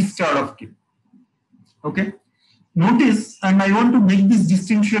V star of k. Okay. Notice, and I want to make this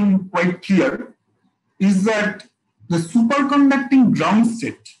distinction quite clear, is that the superconducting ground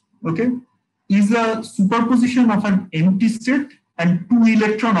state, okay, is a superposition of an empty state and two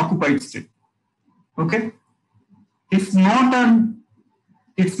electron occupied state. Okay, it's not a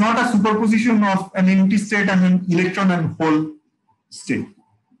superposition of an empty state and an electron and hole state.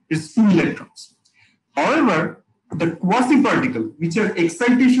 It's two electrons. However, the quasi-particle, which are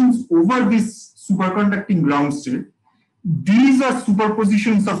excitations over this superconducting ground state, these are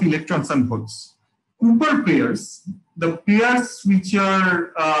superpositions of electrons and holes. Cooper pairs, the pairs which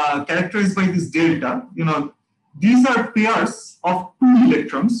are characterized by this delta, these are pairs of two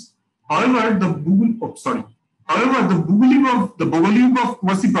electrons. However, the Bogoliub of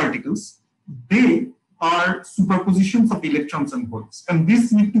quasi-particles, they are superpositions of electrons and holes. And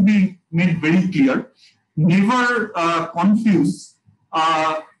this needs to be made very clear. Never confuse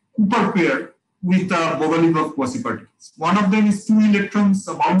Cooper pair with a Bogoliub of quasi-particles. One of them is two electrons,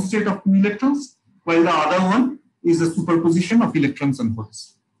 a bound state of two electrons, while the other one is a superposition of electrons and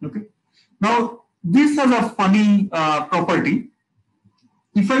holes. Okay. Now, this has a funny property.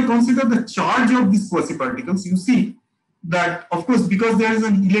 If I consider the charge of these quasi-particles, you see that, of course, because there is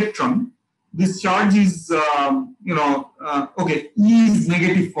an electron, this charge is, okay, E is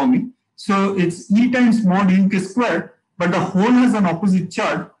negative for me. So it's E times mod UK square, but the hole has an opposite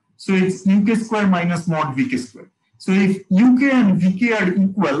charge. So it's UK square minus mod VK square. So if UK and VK are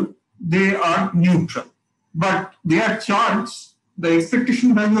equal, they are neutral. But they are charged, the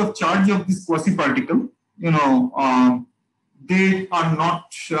expectation value of charge of this quasi-particle, they are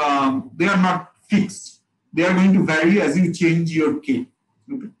not fixed. They are going to vary as you change your K.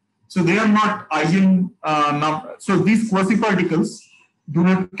 Okay. So they are not eigen number. So these quasi-particles do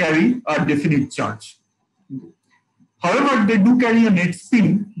not carry a definite charge. However, they do carry a net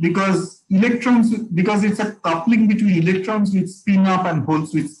spin because it's a coupling between electrons which spin up and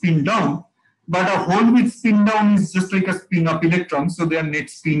holes which spin down. But a hole with spin down is just like a spin up electron, so their net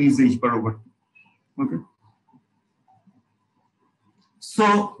spin is h bar over 2. Okay.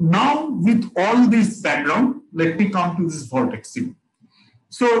 So now with all this background, let me come to this vortex thing.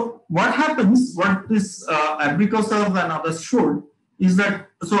 So what happens, what this Abrikosov and others showed, is that,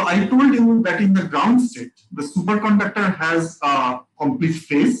 so I told you that in the ground state, the superconductor has a complete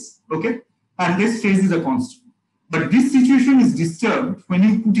phase, okay, and this phase is a constant. But this situation is disturbed when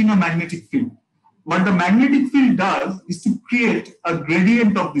you put in a magnetic field. What the magnetic field does is to create a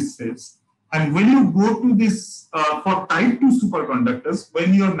gradient of this phase. And when you go to this, for type 2 superconductors,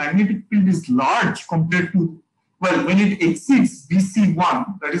 when your magnetic field is large compared to, well, when it exceeds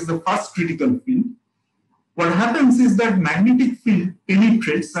BC1, that is the first critical field, what happens is that magnetic field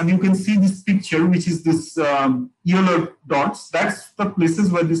penetrates, and you can see this picture, which is this yellow dots. That's the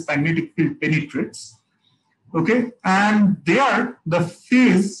places where this magnetic field penetrates. Okay, and there the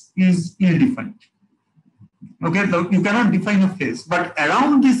phase is ill-defined. Okay, you cannot define a phase, but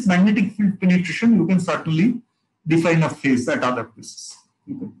around this magnetic field penetration, you can certainly define a phase at other places.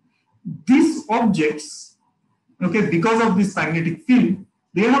 Okay. These objects, okay, because of this magnetic field,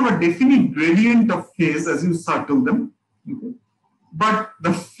 they have a definite gradient of phase as you circle them. Okay. But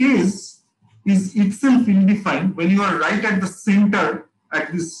the phase is itself ill-defined when you are right at the center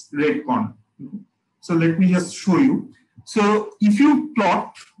at this red corner. Okay. So let me just show you. So if you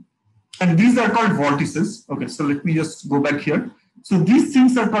plot, and these are called vortices. Okay, so let me just go back here. So these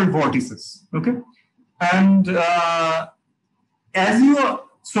things are called vortices. Okay, and so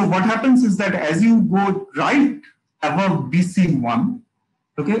what happens is that as you go right above BC1,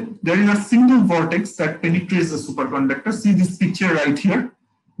 okay, there is a single vortex that penetrates the superconductor. See this picture right here.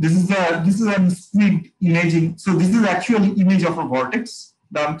 This is a squid imaging. So this is actually image of a vortex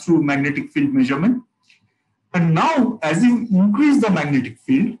done through magnetic field measurement. And now, as you increase the magnetic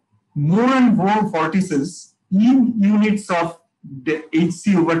field, more and more vortices in units of the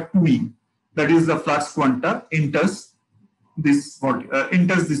Hc over 2e, that is the flux quanta, enters this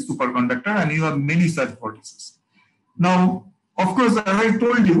superconductor, and you have many such vortices. Now, of course, as I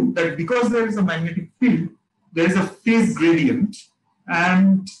told you that because there is a magnetic field, there is a phase gradient,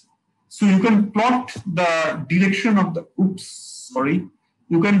 and so you can plot the direction of the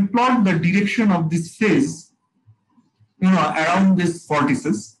you can plot the direction of this phase, around these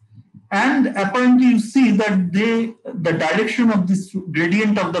vortices. And apparently you see that the direction of this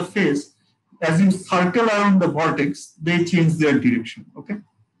gradient of the phase, as you circle around the vortex, they change their direction. Okay.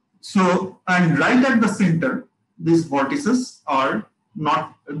 So, and right at the center, these vortices are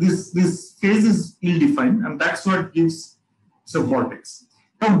not, this phase is ill-defined, and that's what gives the vortex.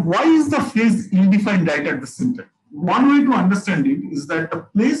 Now, why is the phase ill-defined right at the center? One way to understand it is that the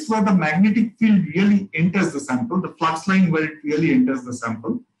place where the magnetic field really enters the sample, the flux line where it really enters the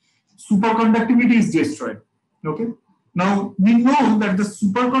sample, superconductivity is destroyed. Okay. Now we know that the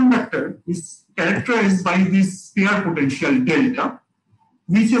superconductor is characterized by this pair potential delta,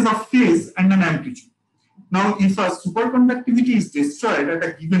 which is a phase and an amplitude. Now, if a superconductivity is destroyed at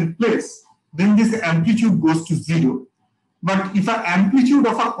a given place, then this amplitude goes to 0. But if an amplitude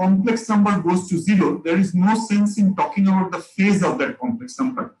of a complex number goes to 0, there is no sense in talking about the phase of that complex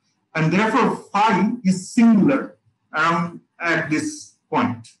number, and therefore phi is singular at this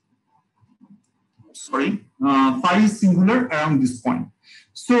point. Phi is singular around this point.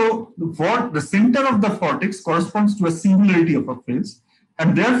 So the center of the vortex corresponds to a singularity of a phase,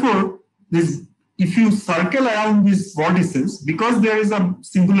 and therefore if you circle around these vortices, because there is a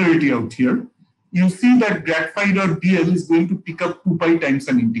singularity out here, you see that grad phi dot dl is going to pick up 2 pi times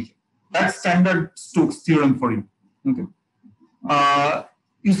an integer. That's standard Stokes theorem for you. Okay.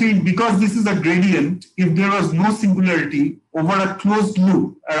 You see, because this is a gradient, if there was no singularity over a closed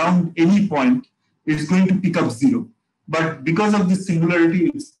loop around any point, it's going to pick up 0. But because of this singularity,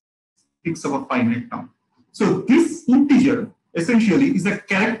 it picks up a finite number. So this integer essentially is a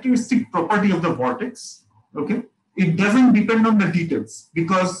characteristic property of the vortex. Okay, it doesn't depend on the details,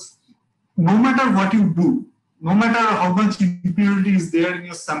 because no matter what you do, no matter how much impurity is there in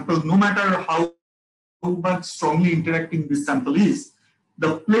your sample, no matter how much strongly interacting this sample is,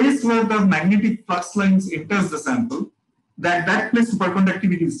 the place where the magnetic flux lines enters the sample, that place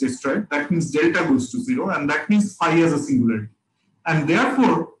superconductivity is destroyed. That means delta goes to 0, and that means phi has a singularity. And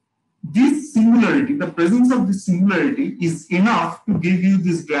therefore, this singularity, the presence of this singularity is enough to give you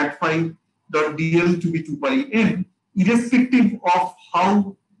this grad phi dot dl to be 2 pi n, irrespective of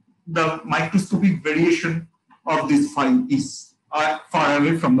how the microscopic variation of this phi is far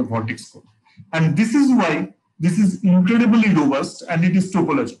away from the vortex core. And this is why this is incredibly robust, and it is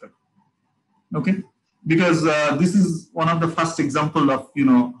topological. Okay, because this is one of the first example of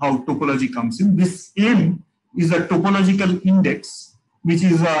how topology comes in. This n is a topological index, which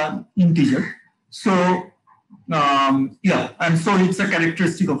is an integer. So and so it's a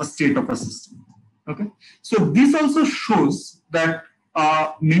characteristic of a state of a system. Okay, so this also shows that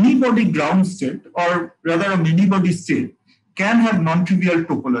many body ground state, or rather a many body state, can have non-trivial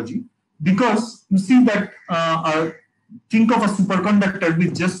topology, because you see that think of a superconductor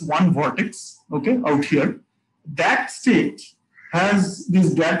with just one vortex, okay, out here. That state has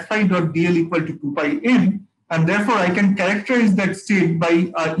this grad phi dot dl equal to 2 pi n, and therefore I can characterize that state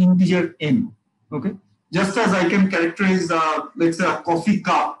by an integer n, okay? Just as I can characterize, let's say, a coffee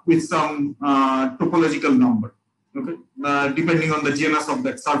cup with some topological number, okay, depending on the genus of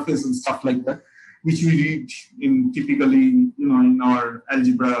that surface and stuff like that, which we read in typically, in our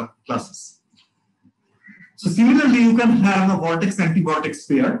algebra classes. So similarly, you can have a vortex-anti-vortex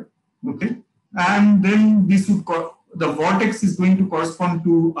pair, okay, and then this would the vortex is going to correspond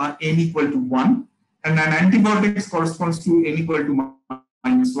to n equal to 1, and an anti-vortex corresponds to n equal to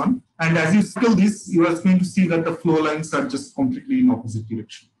 -1. And as you circle this, you are going to see that the flow lines are just completely in opposite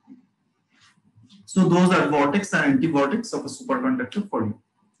direction. So those are vortex and anti-vortex of a superconductor for you.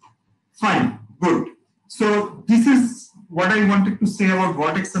 Fine, good. So this is what I wanted to say about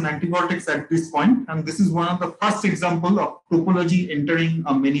vortex and anti-vortex at this point, and this is one of the first example of topology entering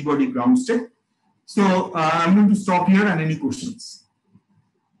a many-body ground state. So I'm going to stop here, and any questions?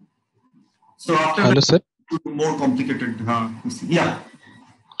 So after Hello, sir. More complicated. Yeah.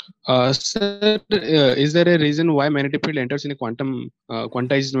 Sir, is there a reason why magnetic field enters in a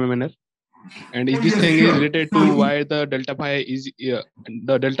quantized manner? And is this thing is related to why the delta phi is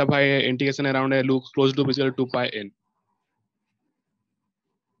the delta phi integration around a loop closed loop is equal to 2 pi n?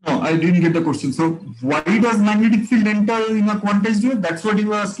 No, I didn't get the question. So why does magnetic field enter in a quantized way? That's what you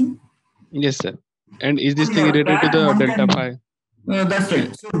were asking? Yes, sir. And is this thing related to the delta phi? That's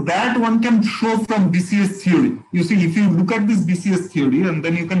right. So that one can show from BCS theory. You see, if you look at this BCS theory and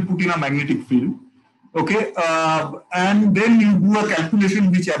then you can put in a magnetic field, okay, and then you do a calculation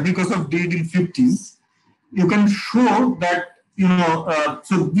which Ablikosov did in 50s, you can show that, you know,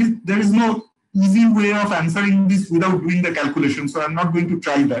 there is no easy way of answering this without doing the calculation. So I'm not going to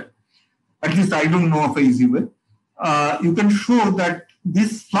try that. At least I don't know of an easy way. You can show that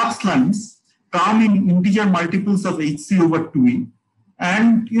these flux lines come in integer multiples of HC over 2E.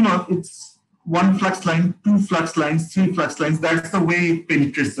 And, you know, it's one flux line, two flux lines, three flux lines. That's the way it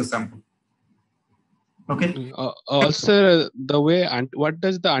penetrates the sample. Okay. Also, the way, what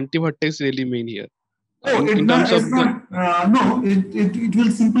does the anti-vortex really mean here? Oh, it will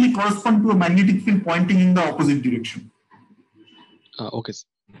simply correspond to a magnetic field pointing in the opposite direction. Okay.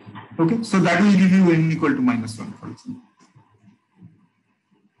 Okay, so that will give you n equal to -1, for example.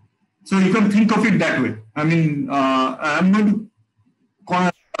 So you can think of it that way. I mean, I'm going to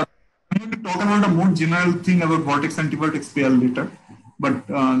talk about a more general thing about vortex anti-vortex pair later, but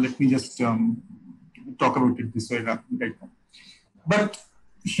let me just talk about it this way right now. But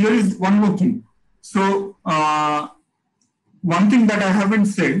here is one more thing. So one thing that I haven't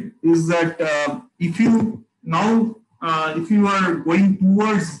said is that if you are going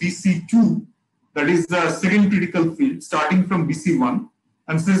towards BC2, that is the second critical field, starting from BC1,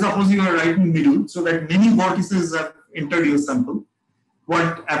 and say suppose you are right in the middle, so that many vortices have entered your sample.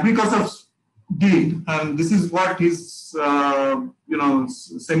 What Ablikosov did, and this is what his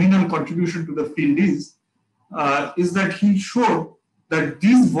seminal contribution to the field is that he showed that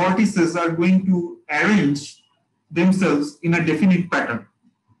these vortices are going to arrange themselves in a definite pattern.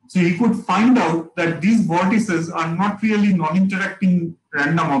 So he could find out that these vortices are not really non-interacting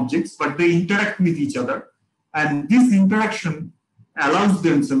random objects, but they interact with each other. And this interaction allows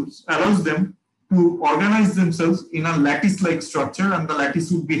them to organize themselves in a lattice-like structure, and the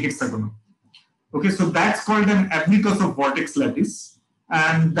lattice would be hexagonal. Okay, so that's called an Ablikosov vortex lattice.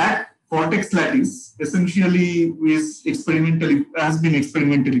 And that vortex lattice essentially has been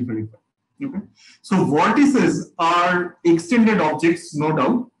experimentally verified. Okay, so vortices are extended objects, no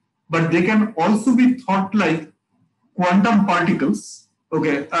doubt, but they can also be thought like quantum particles.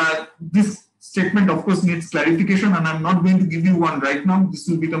 Okay, this statement of course needs clarification, and I'm not going to give you one right now. This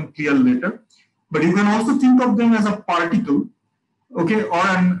will become clear later. But you can also think of them as a particle, okay,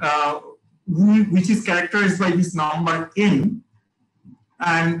 or which is characterized by this number n.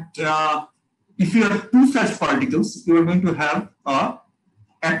 And if you have two such particles, you are going to have a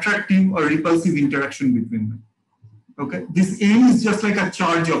attractive or repulsive interaction between them. Okay, this n is just like a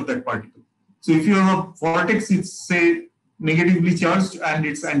charge of that particle. So if you have a vortex, it's say negatively charged, and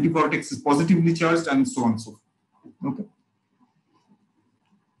its anti-vortex is positively charged, and so on and so forth. Okay.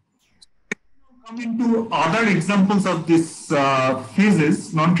 Come into other examples of these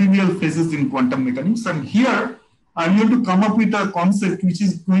phases, non-trivial phases in quantum mechanics, and here I'm going to come up with a concept which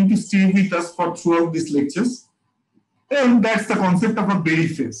is going to stay with us for throughout these lectures, and that's the concept of a Berry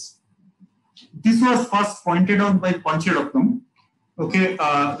phase. This was first pointed out by Pancharatnam, okay,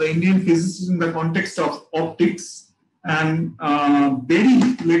 the Indian physicist in the context of optics, and Berry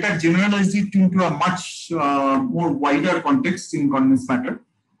later generalized it into a much more wider context in condensed matter,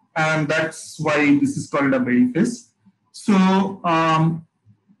 and that's why this is called a Berry phase. So,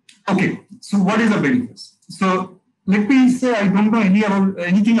 okay, so what is a Berry phase? So let me say I don't know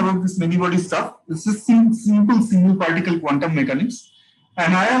anything about this many-body stuff. This is simple single particle quantum mechanics,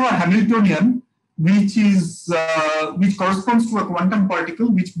 and I have a Hamiltonian which corresponds to a quantum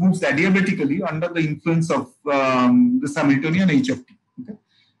particle which moves adiabatically under the influence of this Hamiltonian h of t. Okay?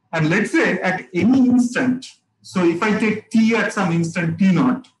 And let's say at any instant, so if I take t at some instant t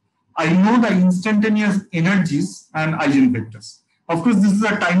naught, I know the instantaneous energies and eigenvectors. Of course, this is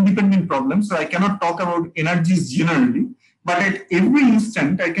a time-dependent problem, so I cannot talk about energies generally, but at every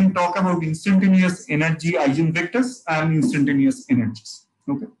instant, I can talk about instantaneous energy eigenvectors and instantaneous energies.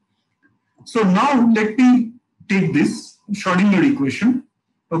 Okay. So now let me take this Schrodinger equation,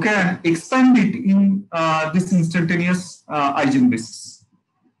 okay, and expand it in this instantaneous eigenbasis.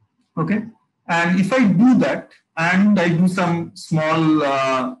 Okay. And if I do that and I do some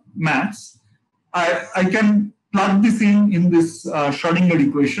small maths, I can plug this in this Schrodinger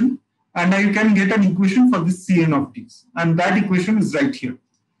equation, and I can get an equation for this Cn of t's, and that equation is right here.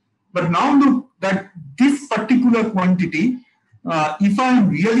 But now look that this particular quantity, if I am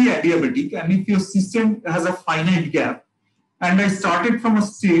really adiabatic and if your system has a finite gap, and I started from a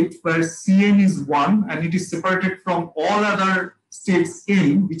state where Cn is 1 and it is separated from all other states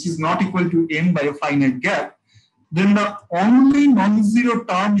n, which is not equal to n by a finite gap, then the only non-zero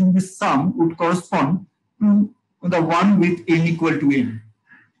term in this sum would correspond to the one with n equal to n,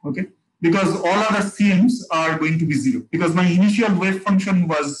 okay? Because all other Cns are going to be 0. Because my initial wave function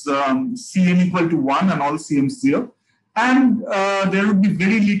was Cn equal to 1 and all Cms 0. And there would be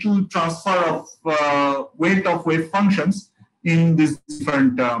very little transfer of weight of wave functions in this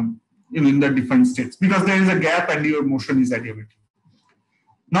different, in the different states, because there is a gap and your motion is adiabatic.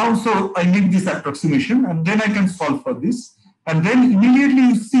 Now, so I make this approximation and then I can solve for this. And then immediately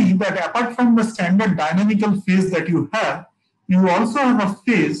you see that apart from the standard dynamical phase that you also have a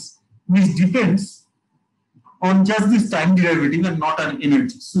phase which depends on just this time derivative and not an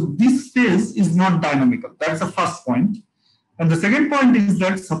energy. So this phase is not dynamical. That's the first point. And the second point is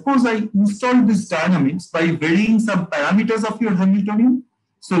that suppose I install this dynamics by varying some parameters of your Hamiltonian,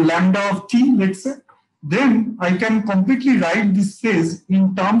 so lambda of t, let's say, then I can completely write this phase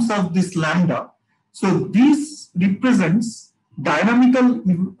in terms of this lambda. So this represents dynamical,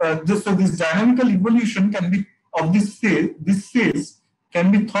 so this dynamical evolution can be of this phase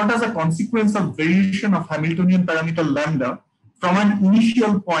can be thought as a consequence of variation of Hamiltonian parameter lambda from an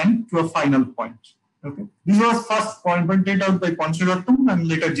initial point to a final point. Okay, this was first point pointed out by Pancharatnam and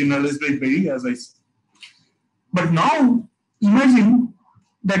later generalized by Weyl, as I said. But now imagine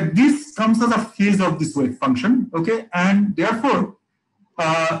that this comes as a phase of this wave function, okay, and therefore,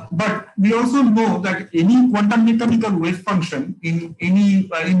 but we also know that any quantum mechanical wave function in any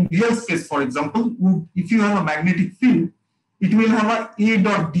in real space, for example, if you have a magnetic field, it will have a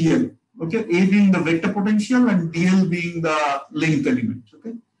dot dl, okay, A being the vector potential and dl being the length element,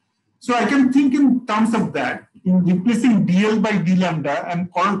 okay. So I can think in terms of that, in replacing dl by d lambda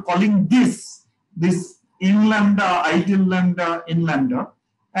and calling this n lambda, ideal lambda, n lambda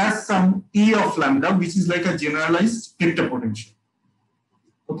as some A of lambda, which is like a generalized vector potential.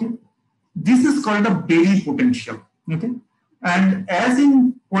 Okay, this is called a Berry potential. Okay, and as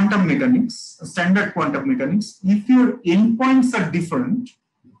in quantum mechanics, standard quantum mechanics, if your endpoints are different,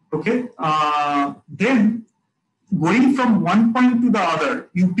 okay, then going from one point to the other,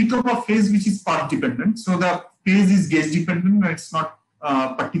 you pick up a phase which is path dependent. So the phase is gauge dependent, and it's not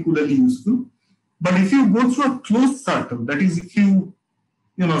particularly useful. But if you go through a closed circle, that is, if you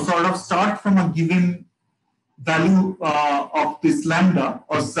sort of start from a given value of this lambda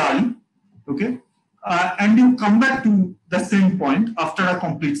or psi, okay, and you come back to the same point after a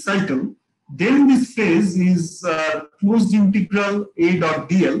complete cycle, then this phase is closed integral A dot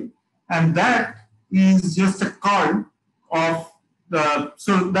dl, and that is just a curl of the,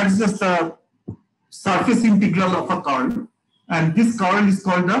 so that's just a surface integral of a curl, and this curl is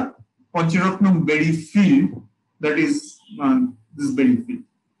called the Pancharatnam-Berry field, that is this Berry field.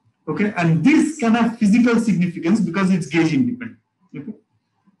 Okay, and this can have physical significance because it's gauge independent. Okay,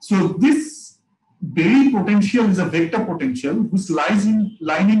 so this Berry potential is a vector potential whose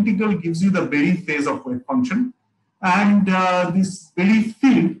line integral gives you the Berry phase of wave function, and this Berry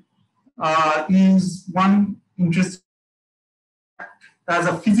field is one interesting as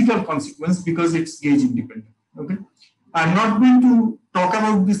a physical consequence because it's gauge independent. Okay, I'm not going to talk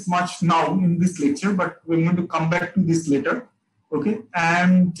about this much now in this lecture, but we're going to come back to this later. Okay,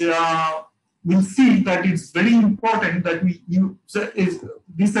 and we'll see that it's very important that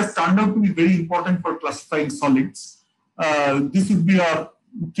this has turned out to be very important for classifying solids. This would be a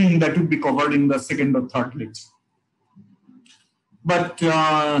thing that would be covered in the second or third lecture. But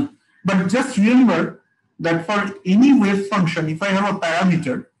just remember that for any wave function, if I have a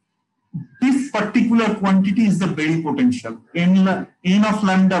parameter, this particular quantity is the Berry potential, n of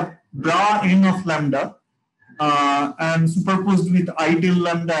lambda, bra n of lambda, and superposed with I del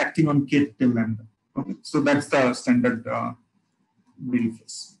lambda acting on k del lambda. Okay, so that's the standard Berry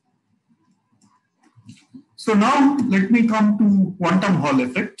phase. So now let me come to quantum Hall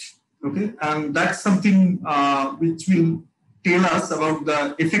effect. Okay, and that's something which will tell us about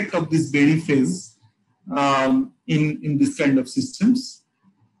the effect of this Berry phase in this kind of systems.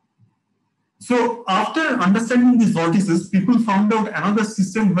 So after understanding these vortices, people found out another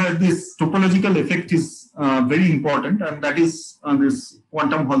system where this topological effect is very important, and that is this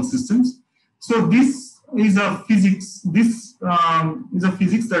quantum Hall systems. So this is a physics. This is a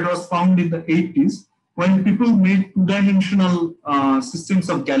physics that was found in the 80s when people made two-dimensional systems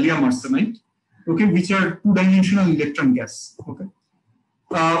of gallium arsenide, okay, which are two-dimensional electron gas. Okay.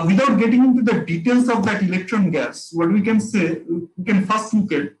 Without getting into the details of that electron gas, what we can say, we can first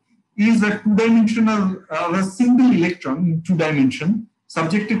look at is a two-dimensional, a single electron in 2 dimension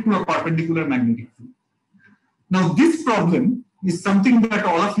subjected to a perpendicular magnetic field. Now, this problem is something that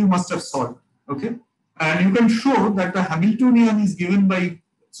all of you must have solved, okay? And you can show that the Hamiltonian is given by,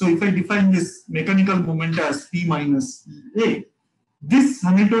 so if I define this mechanical moment as P minus A, this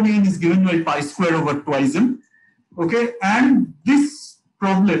Hamiltonian is given by pi square over twice m, okay? And this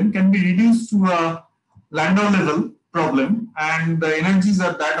problem can be reduced to a Landau level problem, and the energies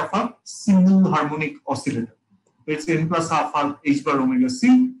are that of a single harmonic oscillator. It's n plus half h bar omega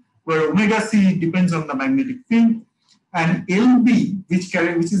c, where omega c depends on the magnetic field, and LB, which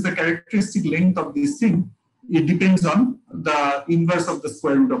is the characteristic length of this thing, it depends on the inverse of the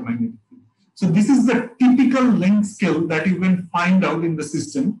square root of magnetic field. So this is the typical length scale that you can find out in the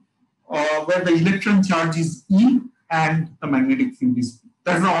system, where the electron charge is E and the magnetic field is P.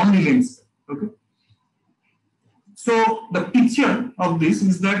 That's the only length scale. Okay. So the picture of this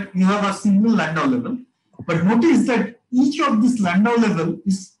is that you have a single Landau level, but notice that each of this Landau level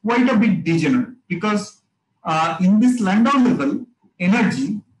is quite a bit degenerate, because in this Landau level,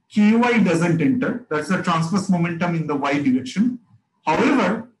 energy ky doesn't enter. That's the transverse momentum in the y direction.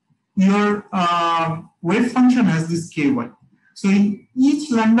 However, your wave function has this ky. So in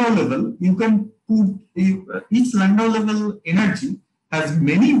each Landau level, you can put each Landau level energy has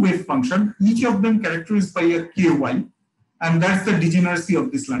many wave function, each of them characterized by a ky, and that's the degeneracy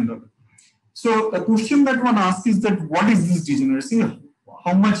of this Landau level. So the question that one asks is that what is this degeneracy?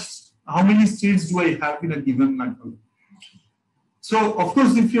 How many states do I have in a given Landau level? So of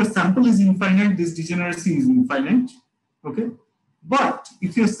course, if your sample is infinite, this degeneracy is infinite, okay? But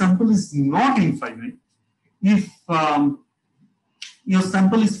if your sample is not infinite, if your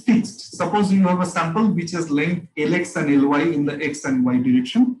sample is fixed, suppose you have a sample which has length Lx and Ly in the x and y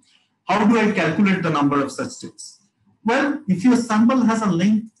direction, how do I calculate the number of such states? Well, if your sample has a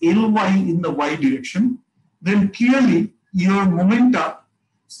length Ly in the y direction, then clearly your momenta,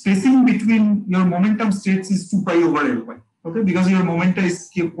 spacing between your momentum states is 2 pi over Ly, okay? Because your momenta is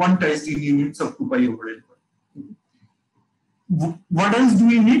quantized in units of 2 pi over Ly. What else do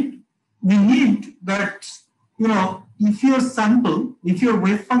we need? We need that, you know, if your sample, if your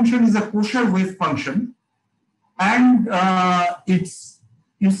wave function is a kosher wave function, and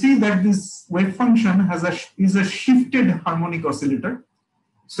you see that this wave function is a shifted harmonic oscillator.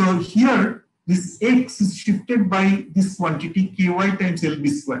 So here, this x is shifted by this quantity ky times Lb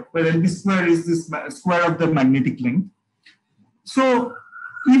square, where Lb square is this square of the magnetic length. So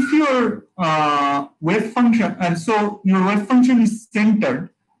if your wave function, and so your wave function is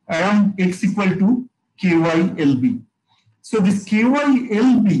centered around x equal to ky Lb. So this ky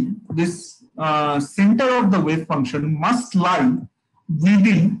Lb, this center of the wave function must lie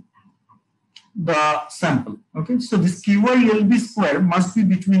within the sample. Okay, so this ky Lb square must be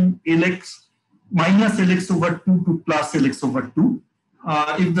between Lx minus Lx over 2 to plus Lx over 2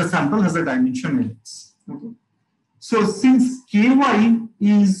 if the sample has a dimension Lx. Okay. So since ky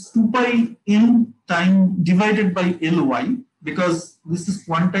is 2 pi n time divided by Ly, because this is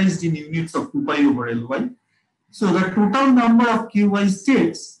quantized in units of 2 pi over Ly, so the total number of ky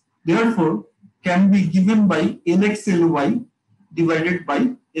states, therefore, can be given by Lx Ly divided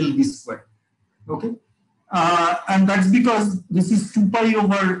by Lb square. Okay, and that's because this is 2 pi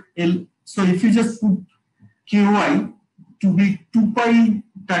over L. So if you just put ky to be 2 pi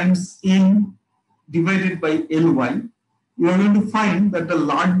times n divided by Ly, you are going to find that the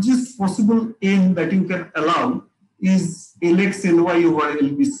largest possible n that you can allow is Lx Ly over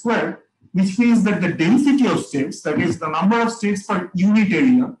Lb square, which means that the density of states, that is the number of states per unit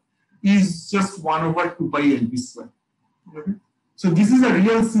area, is just 1 over 2 pi Lb square. Okay? So this is a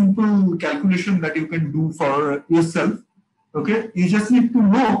real simple calculation that you can do for yourself. Okay, you just need to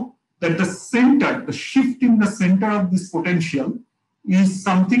know that the center, the shift in the center of this potential is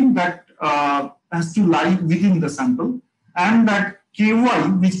something that has to lie within the sample, and that ky,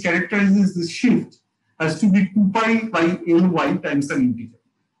 which characterizes this shift, has to be 2 pi by Ly times an integer.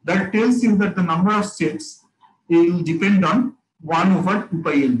 That tells you that the number of states will depend on 1 over 2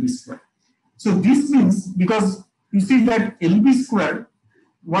 pi Lb square. So this means, because you see that LB square,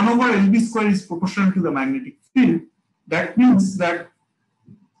 1 over LB square is proportional to the magnetic field. That means that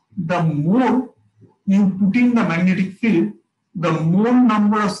the more you put in the magnetic field, the more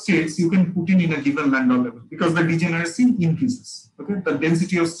number of states you can put in a given Landau level, because the degeneracy increases. Okay, the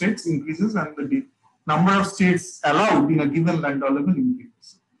density of states increases and the number of states allowed in a given Landau level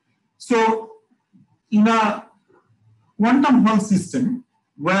increases. So, in a quantum Hall system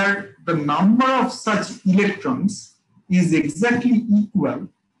where the number of such electrons is exactly equal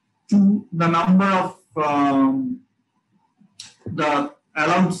to the number of the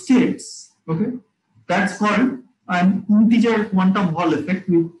allowed states, okay, that's called an integer quantum Hall effect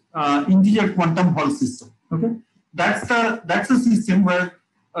with integer quantum Hall system. Okay, that's a system where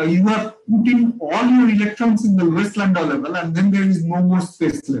you have put in all your electrons in the lowest Landau level, and then there is no more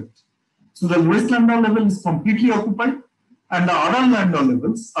space left. So the lowest Landau level is completely occupied, and the other Landau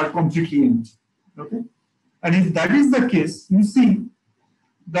levels are completely empty. Okay, and if that is the case, you see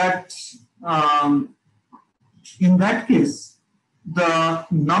that in that case, the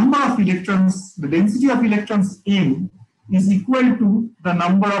number of electrons, the density of electrons m is equal to the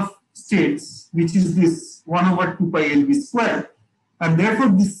number of states, which is this 1 over 2 pi LB square, and therefore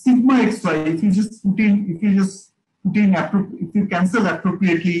this sigma xy, if you cancel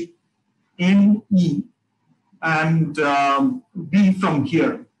appropriately n e and b from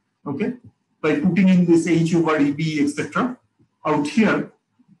here, okay, by putting in this h over eb etc. out here.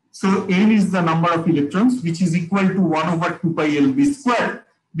 So n is the number of electrons, which is equal to 1 over 2 pi LB square,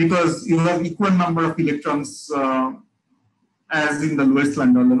 because you have equal number of electrons as in the lowest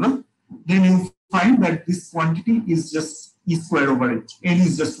Landau level. Then you find that this quantity is just e square over h. N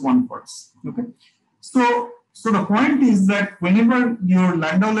is just 1 parts. Okay. So the point is that whenever your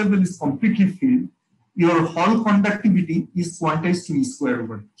Landau level is completely filled, your Hall conductivity is quantized to e square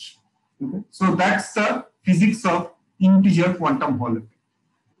over h. Okay. So that's the physics of integer quantum Hall effect.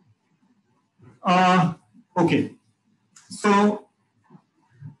 Okay, so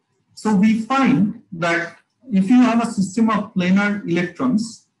we find that if you have a system of planar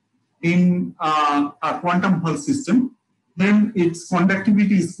electrons in a quantum Hall system, then its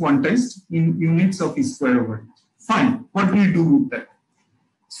conductivity is quantized in units of e square over h. Fine, what do we do with that?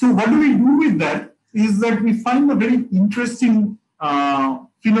 So what do we do with that is that we find a very interesting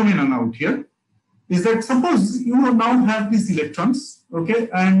phenomenon out here, is that suppose you now have these electrons, okay,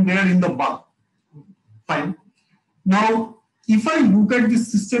 and they are in the bulk. Fine. Now, if I look at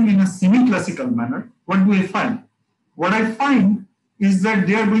this system in a semi-classical manner, what do I find? What I find is that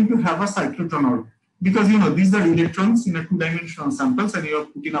they are going to have a cyclotron orbit, because these are electrons in a two-dimensional samples, and you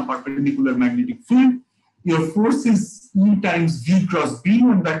have put in a perpendicular magnetic field. Your force is E times V cross B,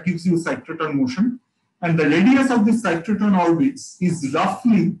 and that gives you cyclotron motion. And the radius of the cyclotron orbits is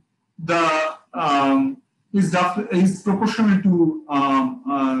roughly is proportional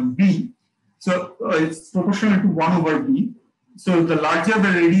to B. So it's proportional to 1 over B. So the larger the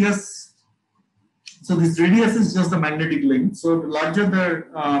radius, so this radius is just the magnetic length. So the larger the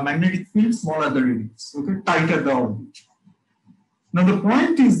magnetic field, smaller the radius. Okay, tighter the orbit. Now the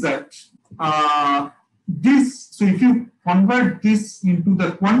point is that so if you convert this into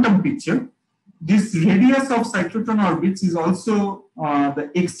the quantum picture, this radius of cyclotron orbits is also the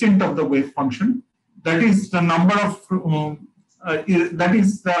extent of the wave function. That is the number of that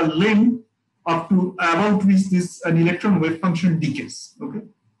is the length up to about which an electron wave function decays. Okay,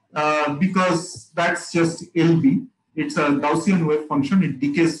 because that's just LB. It's a Gaussian wave function. It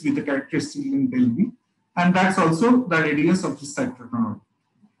decays with the characteristic length LB, and that's also the radius of the cyclotron orbit.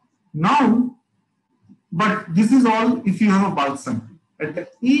 Now, but this is all if you have a bulk sample. At the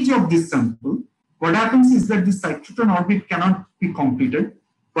edge of this sample, what happens is that the cyclotron orbit cannot be completed.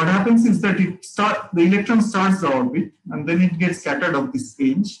 What happens is that the electron starts the orbit, and then it gets scattered off this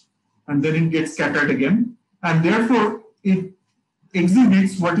edge, and then it gets scattered again, and therefore it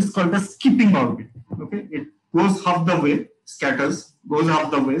exhibits what is called a skipping orbit. Okay, it goes half the way, scatters, goes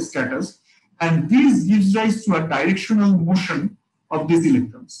half the way, scatters, and this gives rise to a directional motion of these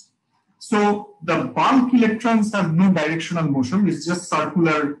electrons. So the bulk electrons have no directional motion; it's just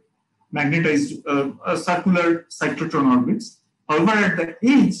circular magnetized, circular cyclotron orbits. However, at the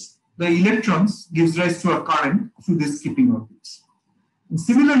edge, the electrons gives rise to a current through these skipping orbits. And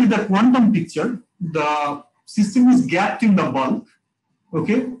similarly, the quantum picture, the system is gapped in the bulk,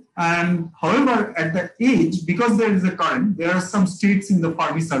 okay? And however, at the edge, because there is a current, there are some states in the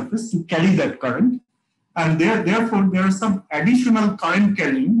Fermi surface to carry that current. And therefore, there are some additional current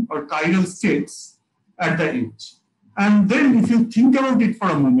carrying or chiral states at the edge. And then if you think about it for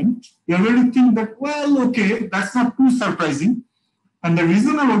a moment, you're going to think that, well, okay, that's not too surprising. And the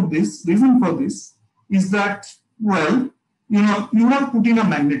reason for this is that Well, you have put in a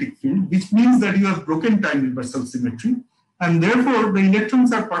magnetic field, which means that you have broken time reversal symmetry, and therefore the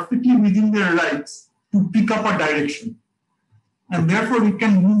electrons are perfectly within their rights to pick up a direction. And therefore it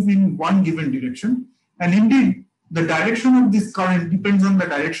can move in one given direction. And indeed, the direction of this current depends on the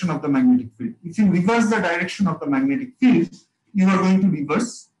direction of the magnetic field. If you reverse the direction of the magnetic field, you are going to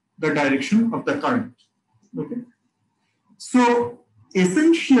reverse the direction of the current. Okay. So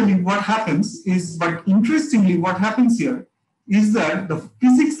essentially what happens is, but interestingly what happens here is that the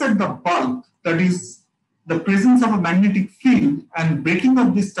physics at the bulk, that is the presence of a magnetic field and breaking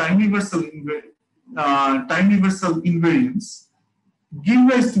of this time reversal invariance, give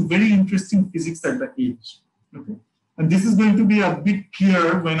rise to very interesting physics at the edge. Okay? And this is going to be a bit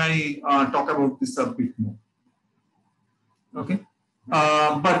clearer when I talk about this a bit more. Okay.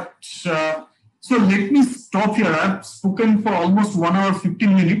 So let me stop here. I've spoken for almost 1 hour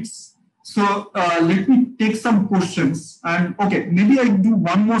 15 minutes. So let me take some questions. And okay, maybe I do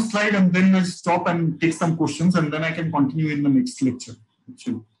one more slide and then I'll stop and take some questions, and then I can continue in the next lecture.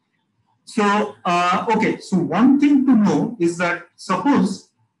 Actually. So, okay, so one thing to know is that suppose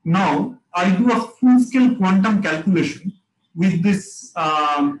now I do a full-scale quantum calculation with this,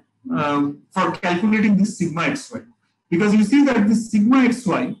 for calculating this sigma xy. Because you see that this sigma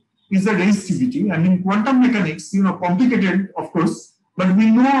xy is a resistivity, and in quantum mechanics, complicated, of course, but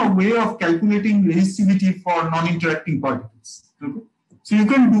we know a way of calculating resistivity for non-interacting particles. Okay? So you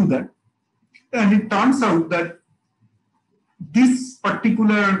can do that. And it turns out that this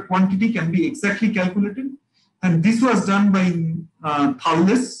particular quantity can be exactly calculated, and this was done by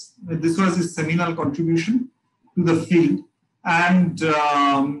Thales. This was his seminal contribution to the field, and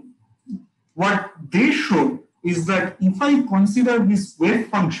what they showed is that if I consider this wave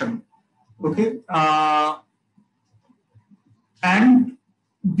function, okay, and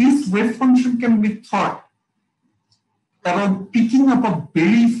this wave function can be thought about picking up a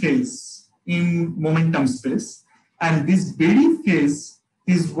Berry phase in momentum space. And this Berry phase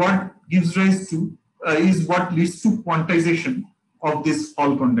is what gives rise to, is what leads to quantization of this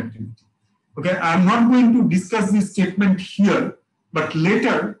Hall conductivity. Okay, I'm not going to discuss this statement here, but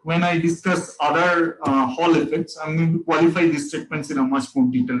later when I discuss other Hall effects, I'm going to qualify these statements in a much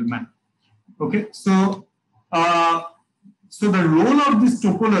more detailed manner. Okay, so so the role of this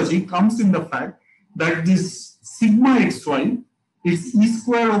topology comes in the fact that this sigma xy is E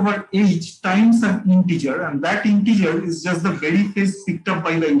square over h times an integer, and that integer is just the Berry phase picked up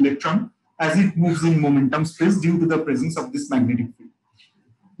by the electron as it moves in momentum space due to the presence of this magnetic field.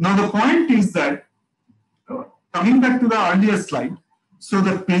 Now the point is that, coming back to the earlier slide, so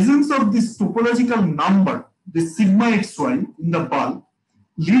the presence of this topological number, this sigma xy in the bulk,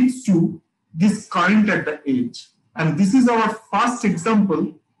 leads to this current at the edge. And this is our first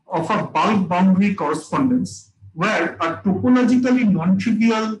example of a bulk boundary correspondence, where a topologically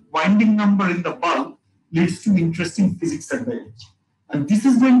non-trivial winding number in the bulk leads to interesting physics at the edge. And this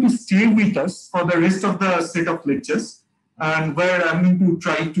is going to stay with us for the rest of the set of lectures, and where I'm going to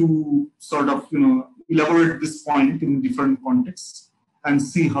try to sort of, elaborate this point in different contexts and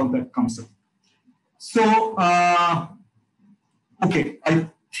see how that comes up. So, okay, I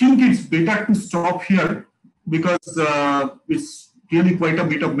think it's better to stop here because it's really quite a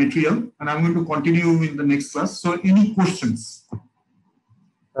bit of material, and I'm going to continue in the next class. So any questions?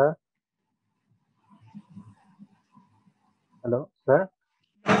 Sir? Hello, sir?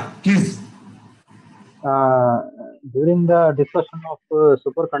 Please. During the discussion of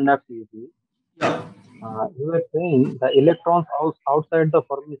superconductivity, Yeah. You were saying the electrons outside the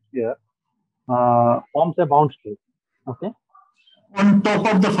Fermi sphere forms a bound state. Okay? On top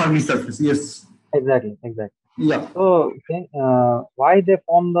of the Fermi surface, yes. Exactly. Yeah. So, why they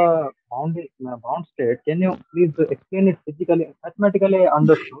form the bound state? Can you please explain it physically, mathematically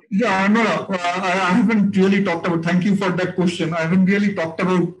understood? Yeah, no, I haven't really talked about, thank you for that question. I haven't really talked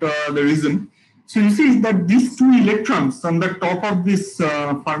about the reason. So you see that these two electrons on the top of this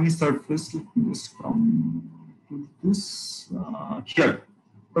Fermi surface, let me just come to this here.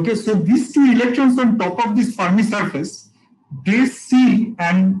 Okay, so these two electrons on top of this Fermi surface, they see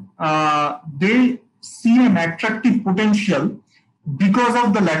an attractive potential because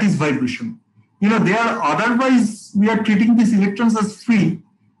of the lattice vibration. They are otherwise, we are treating these electrons as free,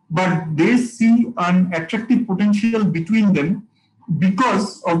 but they see an attractive potential between them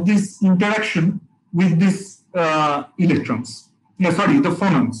because of this interaction with these electrons. Yeah, sorry, the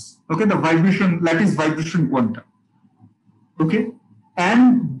phonons. Okay, the lattice vibration quanta. Okay,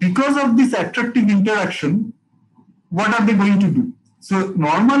 and because of this attractive interaction, what are they going to do? So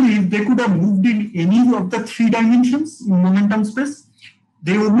normally they could have moved in any of the 3 dimensions in momentum space,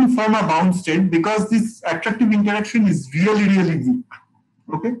 they only form a bound state because this attractive interaction is really, really weak.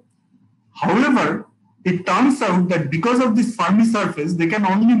 Okay. However, it turns out that because of this Fermi surface, they can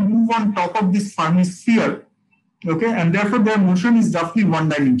only move on top of this Fermi sphere. Okay, and therefore their motion is roughly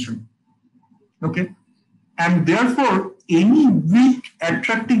one-dimensional. Okay, and therefore any weak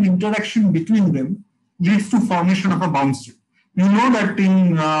attractive interaction between them leads to formation of a bound state. You know that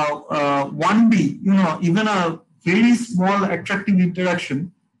in 1D, even a very small attractive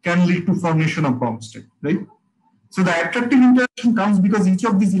interaction can lead to formation of bound state, right? So the attractive interaction comes because each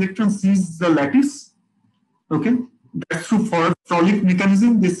of these electrons sees the lattice. Okay, that's through Frolic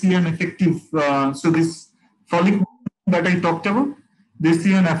mechanism. They see an effective. So this Frolic that I talked about, they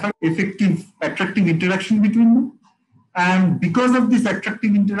see an effective attractive interaction between them. And because of this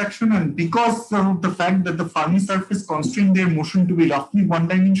attractive interaction and because of the fact that the Fermi surface constrains their motion to be roughly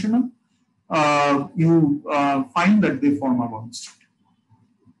one-dimensional, you find that they form a bound state.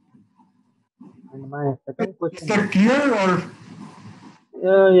 And my second question is that clear or?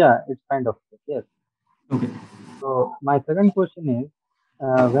 Yeah, it's kind of yes. Okay. So my second question is,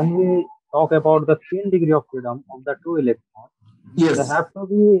 when we talk about the spin degree of freedom of the two electrons, yes, they have to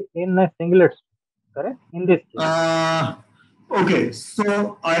be in a singlet, correct? In this case. Okay,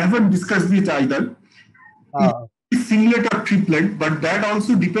 so I haven't discussed it either. It's singlet or triplet, but that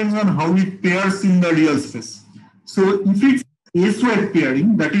also depends on how it pairs in the real space. So if it's S-wave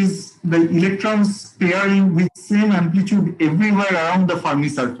pairing, that is the electrons pairing with same amplitude everywhere around the Fermi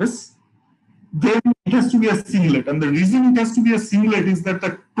surface, then it has to be a singlet. And the reason it has to be a singlet is that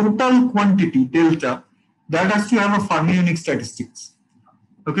the total quantity, delta, that has to have a fermionic statistics.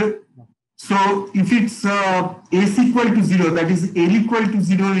 Okay? So if it's S equal to 0, that is L equal to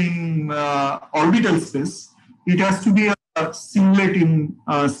 0 in orbital space, it has to be a singlet in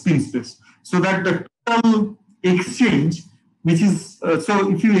spin space. So that the total exchange, which is,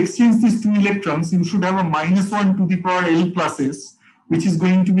 so if you exchange these two electrons, you should have a -1 to the power L plus S, which is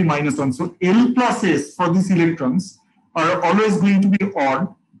going to be -1. So L plus S for these electrons are always going to be odd.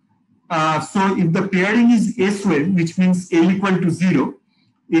 So if the pairing is S-wave, which means L equal to 0,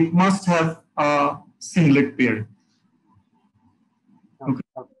 it must have a singlet pairing. Okay.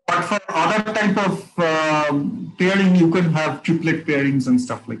 But for other type of pairing, you can have triplet pairings and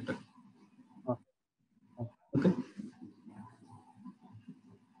stuff like that. Okay.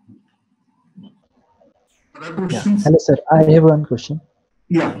 Other questions? Yeah. Hello, sir. I have one question.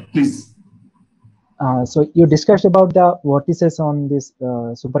 Yeah, please. So you discussed about the vortices on this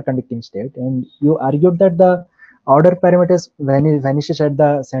superconducting state, and you argued that the order parameters vanishes at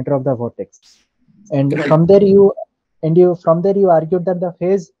the center of the vortex, and Right. from there you argued that the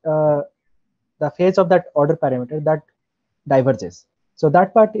phase of that order parameter that diverges. So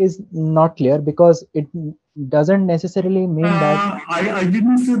that part is not clear because it doesn't necessarily mean that. I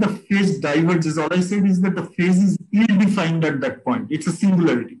didn't say the phase diverges. All I said is that the phase is ill-defined at that point. It's a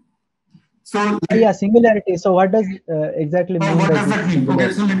singularity. So Yeah, singularity. So what does exactly mean? What does that mean?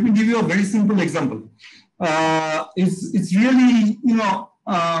 Okay, so let me give you a very simple example. It's really,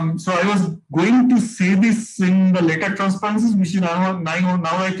 so I was going to say this in the later transparencies, which now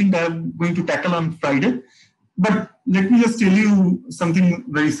I think I'm going to tackle on Friday. But let me just tell you something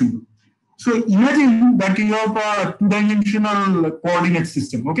very simple. So imagine that you have a two-dimensional coordinate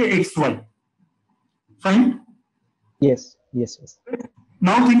system, okay, X, Y. Fine? Yes.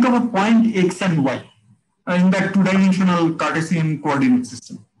 Now think of a point X and Y in that two-dimensional Cartesian coordinate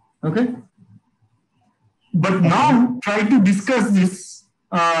system, okay? But now try to discuss this,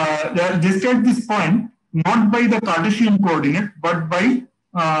 describe this point not by the Cartesian coordinate, but by,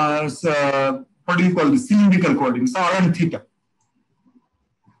 what do you call this, cylindrical coordinates, r and theta.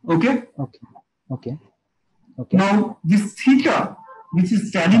 Okay? Okay. Now this theta, which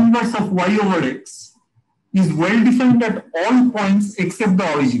is tan inverse of y over x, is well defined at all points except the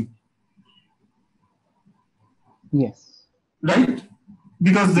origin. Yes. Right?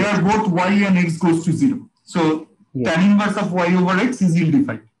 Because they are both y and x goes to 0. So tan inverse of y over x is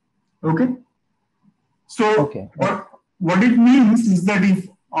ill-defined. Okay? So what it means is that if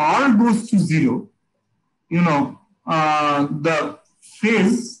r goes to 0, the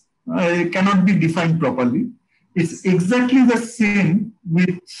phase cannot be defined properly. It's exactly the same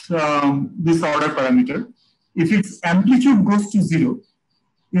with this order parameter. If its amplitude goes to 0,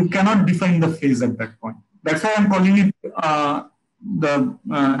 you cannot define the phase at that point. That's why I'm calling it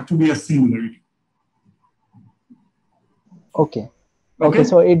to be a singularity. Okay.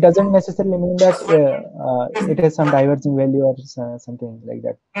 So it doesn't necessarily mean that it has some diverging value or something like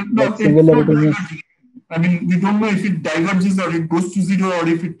that. No, like singularity means. I mean, we don't know if it diverges or it goes to 0 or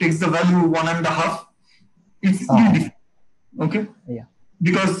if it takes the value 1.5. It's indifferent. Okay. Yeah.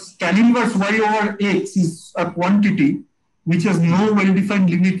 because tan inverse y over x is a quantity which has no well-defined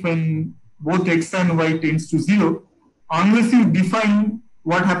limit when both x and y tends to 0, unless you define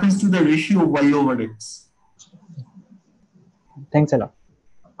what happens to the ratio y over x. Thanks a lot.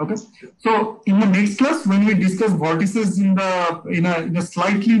 Okay. So in the next class, when we discuss vortices in a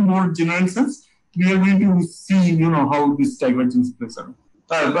slightly more general sense, we are going to see how this divergence plays out,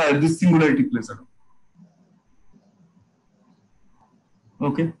 this singularity plays out.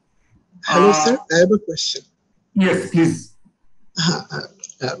 Okay. Hello, sir. I have a question. Yes, please.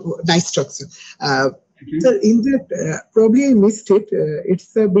 Nice talk, sir. Sir, in that probably I missed it.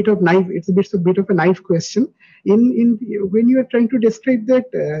 It's a bit of naive. It's a bit of a naive question. In when you are trying to describe that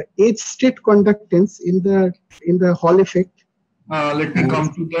eigenstate conductance in the Hall effect. Let me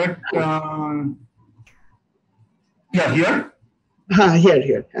come to that. Yeah, here.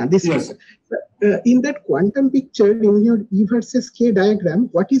 Here. This yes. In that quantum picture, in your E versus K diagram,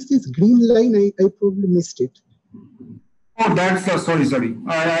 what is this green line? I probably missed it. Oh, that's sorry.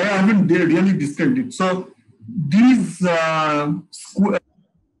 I haven't really described it. So these the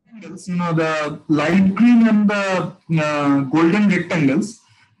light green and the golden rectangles,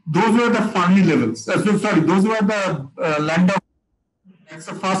 those were the Fermi levels. Those were the Landau. That's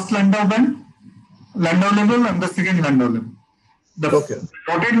the first Landau level and the second Landau level. The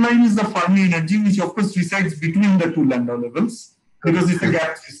dotted line is the Fermi energy, which of course resides between the two Landau levels because it's a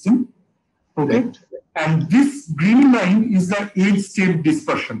gap system. Okay. Right. And this green line is the eigenstate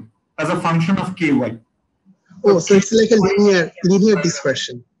dispersion as a function of ky. Oh, so it's like a linear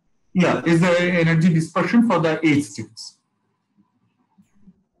dispersion. Yeah, is the energy dispersion for the eigenstate.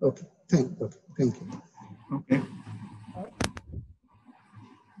 Okay. Thank you. Okay.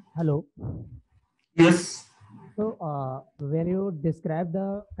 Hello. Yes. So, when you describe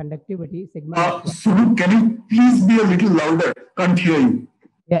the conductivity sigma. Suru, can you please be a little louder? Can't hear you.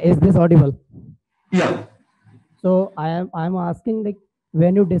 Yeah, is this audible? Yeah. So I'm asking, like,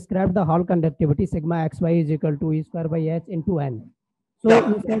 when you describe the Hall conductivity sigma xy is equal to E square by h into n. So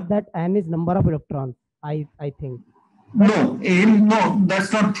you said that n is number of electrons. I think. No,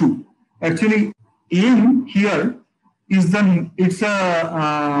 that's not true. Actually, n here is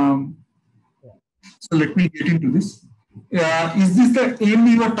so let me get into this. Is this the n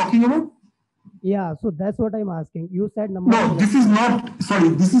you are talking about? Yeah, so that's what I'm asking. You said number. No, this is not. Sorry,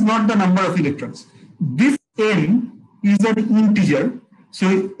 this is not the number of electrons. This n is an integer, so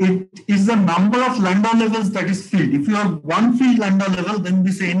it is the number of Landau levels that is filled. If you have one filled Landau level, then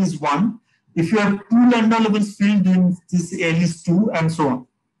this n is 1. If you have two Landau levels filled, then this n is 2, and so on.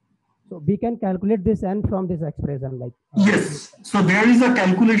 So we can calculate this n from this expression, like. Yes. So there is a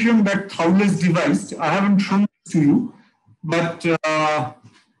calculation that Weyl devised. I haven't shown it to you, but.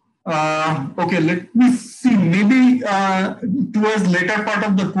 Okay, let me see. Maybe towards later part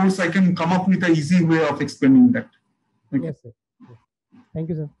of the course, I can come up with an easy way of explaining that. Okay. Yes, sir. Thank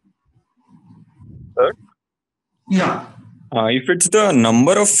you, sir. Sir? Yeah. If it's the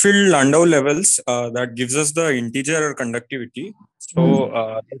number of filled Landau levels that gives us the integer conductivity, so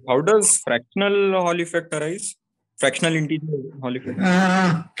how does fractional Hall effect arise? Fractional integer Hall effect.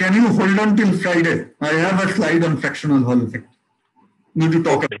 Can you hold on till Friday? I have a slide on fractional Hall effect. Need to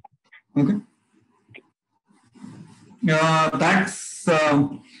talk about. Okay. That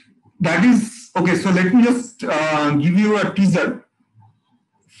is okay. So let me just give you a teaser.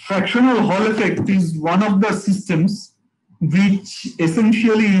 Fractional Hall effect is one of the systems which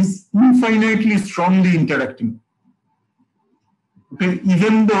essentially is infinitely strongly interacting. Okay,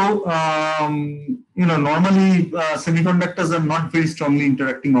 even though normally semiconductors are not very strongly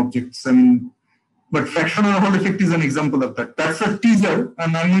interacting objects. But fractional Hall effect is an example of that. That's a teaser,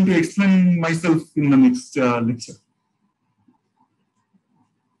 and I'm going to explain myself in the next lecture.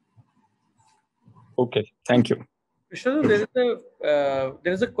 Okay, thank you. Krishnendu,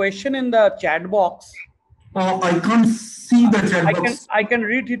 there is a question in the chat box. I can't see the chat box. I can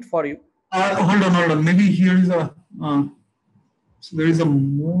read it for you. Hold on. Maybe here is a. So there is a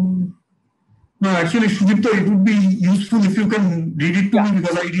more. No, actually, Sujipta, it would be useful if you can read it to me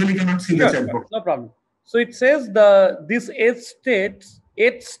because I really cannot see the chat box. No problem. So it says this eighth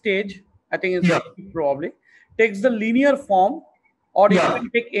stage, I think it's probably, takes the linear form, or it can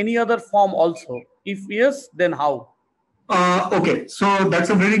take any other form also. If yes, then how? Okay, so that's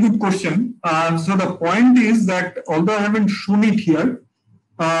a very good question. So the point is that although I haven't shown it here,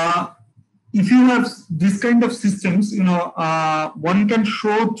 if you have this kind of systems, one can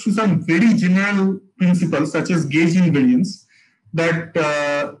show through some very general principles such as gauge invariance that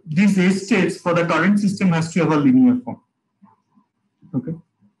these eigenstate for the current system has to have a linear form. Okay,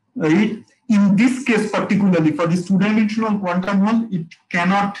 in this case particularly, for this two-dimensional quantum hall, it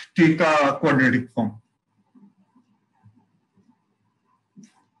cannot take a quadratic form.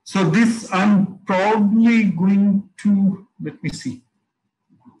 So this I'm probably going to, let me see.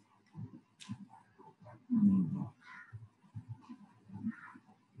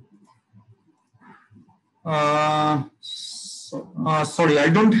 Sorry, I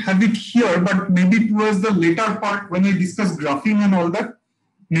don't have it here, but maybe towards the later part when I discuss graphene and all that,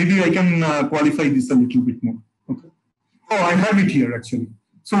 maybe I can qualify this a little bit more. Okay. Oh, I have it here actually.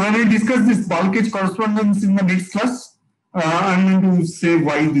 So when I discuss this bulk edge correspondence in the next class, I'm going to say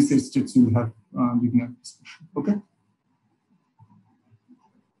why these states will have linear dispersion. Okay.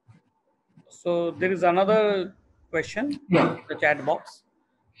 So there is another question in the chat box.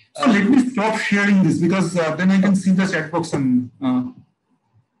 So let me stop sharing this because then I can see the chat box and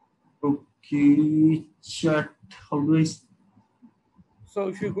okay, chat. How do I? So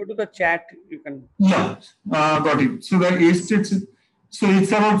if you go to the chat, you can. Yeah, got it. So the A states. So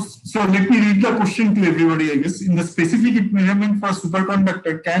it's about. So let me read the question to everybody. I guess in the specific heat measurement for a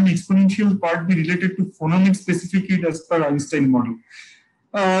superconductor, can exponential part be related to phononic specific heat as per Einstein model?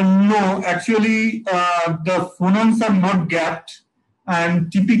 No, actually, the phonons are not gapped.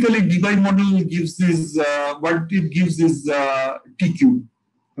 And typically, Debye model gives this, what it gives is TQ.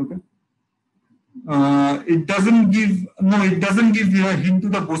 Okay. It doesn't give, no, it doesn't give you a hint to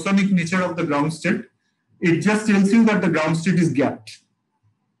the bosonic nature of the ground state. It just tells you that the ground state is gapped.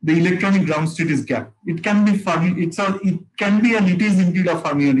 The electronic ground state is gapped. It can be Fermi, it can be a lattice indeed of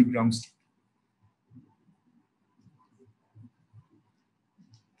fermionic ground state.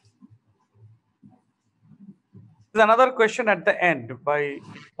 There's another question at the end by.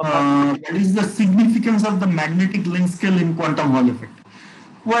 What is the significance of the magnetic length scale in quantum Hall effect?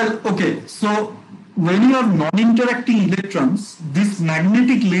 Well, okay, so when you have non-interacting electrons, this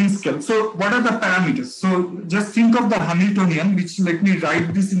magnetic length scale, so what are the parameters? So just think of the Hamiltonian, which let me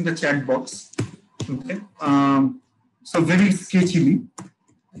write this in the chat box. Okay, so very sketchily.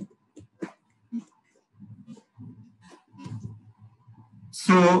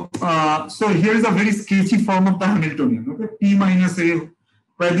 So, so here is a very sketchy form of the Hamiltonian. Okay, P minus A,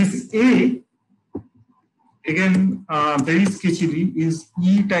 where this A, again, very sketchily, is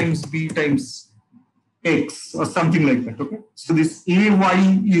E times B times X or something like that. Okay, so this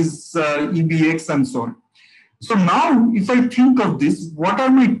AY is EBX and so on. So now, if I think of this, what are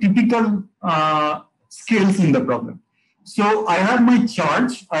my typical scales in the problem? So I have my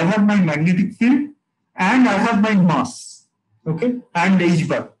charge, I have my magnetic field, and I have my mass. Okay, and H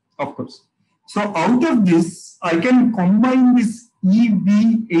bar, of course. So out of this, I can combine this E,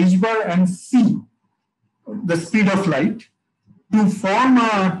 B, H bar, and C, the speed of light, to form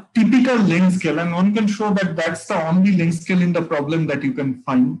a typical length scale, and one can show that that's the only length scale in the problem that you can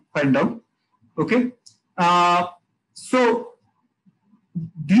find out. Okay, so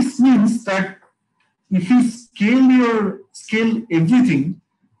this means that if you scale everything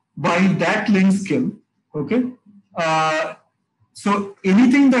by that length scale, okay. So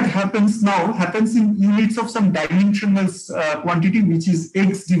anything that happens now happens in units of some dimensional quantity, which is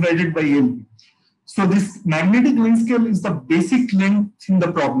x divided by L. So this magnetic length scale is the basic length in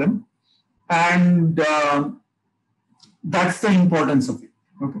the problem, and that's the importance of it.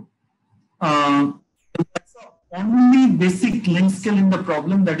 Okay, that's the only basic length scale in the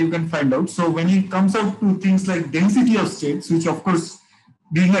problem that you can find out. So when it comes out to things like density of states, which of course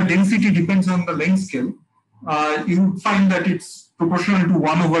being a density depends on the length scale, you find that it's proportional to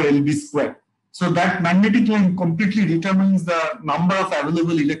 1 over LB square. So that magnetic length completely determines the number of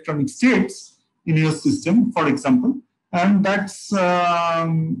available electronic states in your system, for example, and that's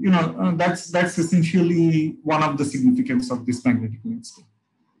that's essentially one of the significance of this magnetic length scale.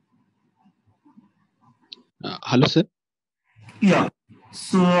 Hello, sir. Yeah.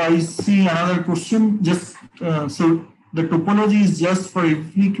 So I see another question. Just so the topology is just for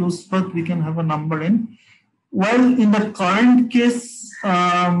every closed path we can have a number n. Well, in the current case,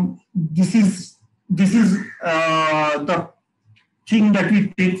 this is the thing that we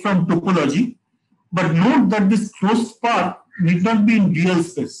take from topology. But note that this closed path need not be in real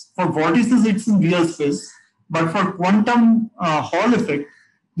space. For vortices, it's in real space. But for quantum Hall effect,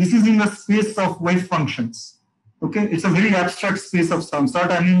 this is in the space of wave functions. Okay, it's a very abstract space of some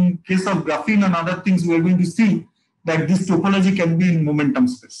sort. And in case of graphene and other things, we are going to see that this topology can be in momentum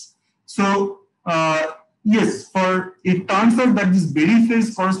space. So yes, for it turns out that this Berry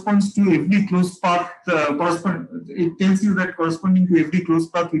phase corresponds to every closed path. It tells you that corresponding to every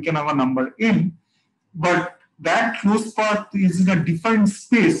closed path, we can have a number n. But that closed path is in a different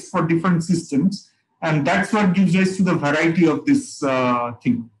space for different systems, and that's what gives rise to the variety of this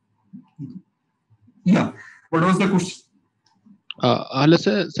thing. Yeah. What was the question? Hello,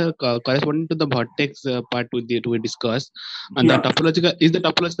 sir. Corresponding to the vortex part to we discussed, and Yeah. the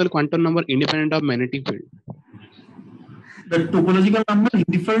topological quantum number independent of magnetic field? The topological number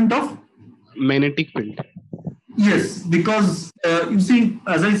indifferent of Magnetic field. Yes, because you see,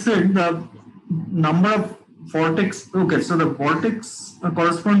 as I said, the number of vortex. Okay, so the vortex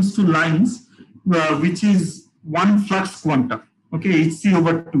corresponds to lines, which is one flux quanta. Okay, Hc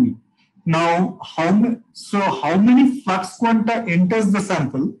over 2e. Now, how many flux quanta enters the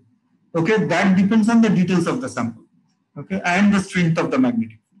sample? Okay, that depends on the details of the sample. Okay, and the strength of the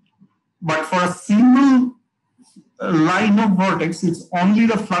magnetic field. But for a single line of vortex, it's only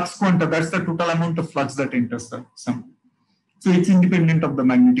the flux quanta, that's the total amount of flux that enters the sample. So it's independent of the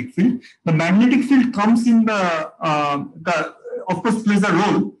magnetic field. The magnetic field comes in of course plays a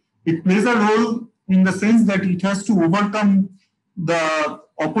role. It plays a role in the sense that it has to overcome the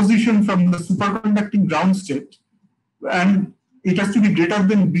opposition from the superconducting ground state, and it has to be greater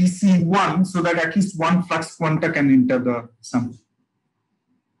than BC1 so that at least one flux quanta can enter the sample.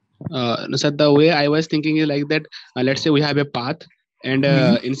 So the way I was thinking is like that. Let's say we have a path, and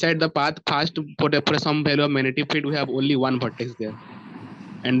inside the path, first for some value of magnetic field, we have only one vertex there,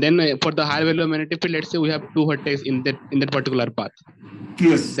 and then for the higher value of magnetic field, let's say we have two vertices in that particular path.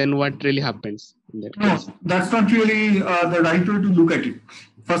 Yes. Then what really happens in that case? No, that's not really the right way to look at it.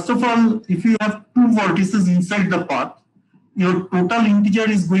 First of all, if you have two vortices inside the path, your total integer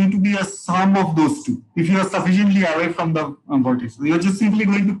is going to be a sum of those two. If you are sufficiently away from the vortices, you are just simply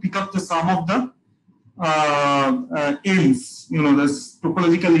going to pick up the sum of the ends, the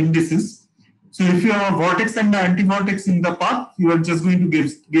topological indices. So if you have a vortex and an anti-vortex in the path, you are just going to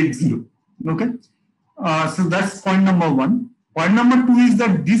get 0. Okay. So that's point number 1. Point number 2 is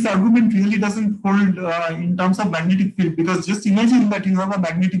that this argument really doesn't hold in terms of magnetic field, because just imagine that you have a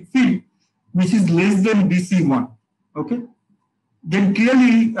magnetic field which is less than BC1. Okay. Then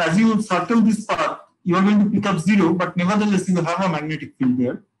clearly, as you circle this path, you are going to pick up 0, but nevertheless you have a magnetic field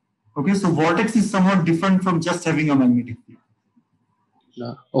there. Okay, so vortex is somewhat different from just having a magnetic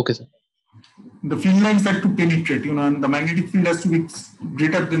field. Okay, sir. The field lines have to penetrate, and the magnetic field has to be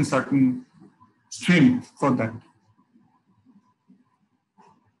greater than certain strength for that.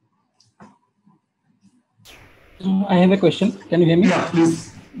 I have a question. Can you hear me? Yeah,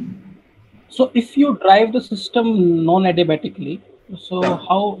 please. So if you drive the system non-adiabatically,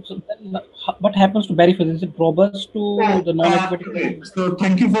 what happens to Berry phase? Is it robust to the non-adiabatic? Okay. So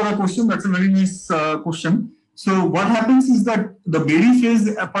thank you for the question. That's a very nice question. So what happens is that the Berry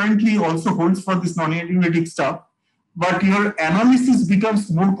phase apparently also holds for this non-adiabatic stuff, but your analysis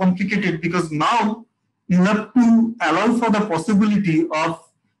becomes more complicated because now you have to allow for the possibility of,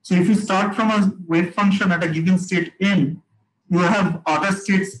 so if you start from a wave function at a given state n, you have other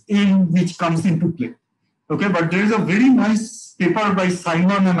states n which comes into play. Okay, but there is a very nice paper by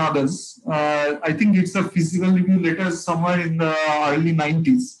Simon and others. I think it's a physical review letter somewhere in the early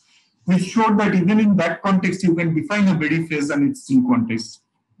 90s, which showed that even in that context, you can define a Berry phase and it's still quantized.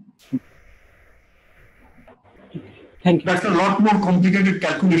 Thank you. That's a lot more complicated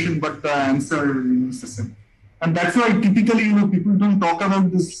calculation, but the answer is the same. And that's why typically, people don't talk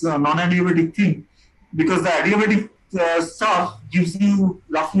about this non-adiabatic thing, because the adiabatic stuff gives you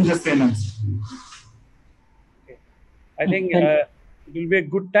roughly the same answer. Okay. I think it will be a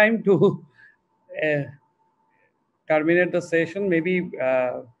good time to terminate the session. Maybe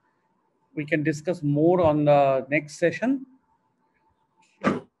we can discuss more on the next session.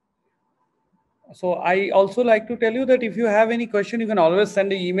 So I also like to tell you that if you have any question, you can always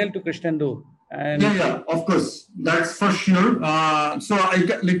send an email to Krishnendu. And yeah, of course, that's for sure. So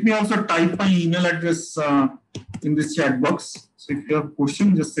let me also type my email address in this chat box. So if you have a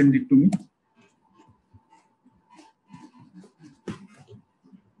question, just send it to me.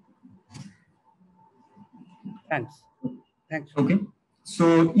 Thanks. Okay.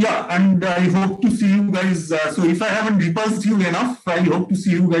 So yeah, and I hope to see you guys. So if I haven't repulsed you enough, I hope to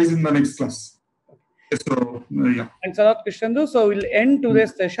see you guys in the next class. So yeah. Thanks a lot, Krishnendu. So we'll end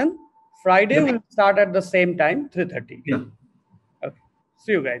today's session. Friday we'll start at the same time, 3:30. Yeah. Okay.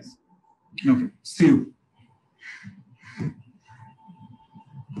 See you guys. Okay. See you.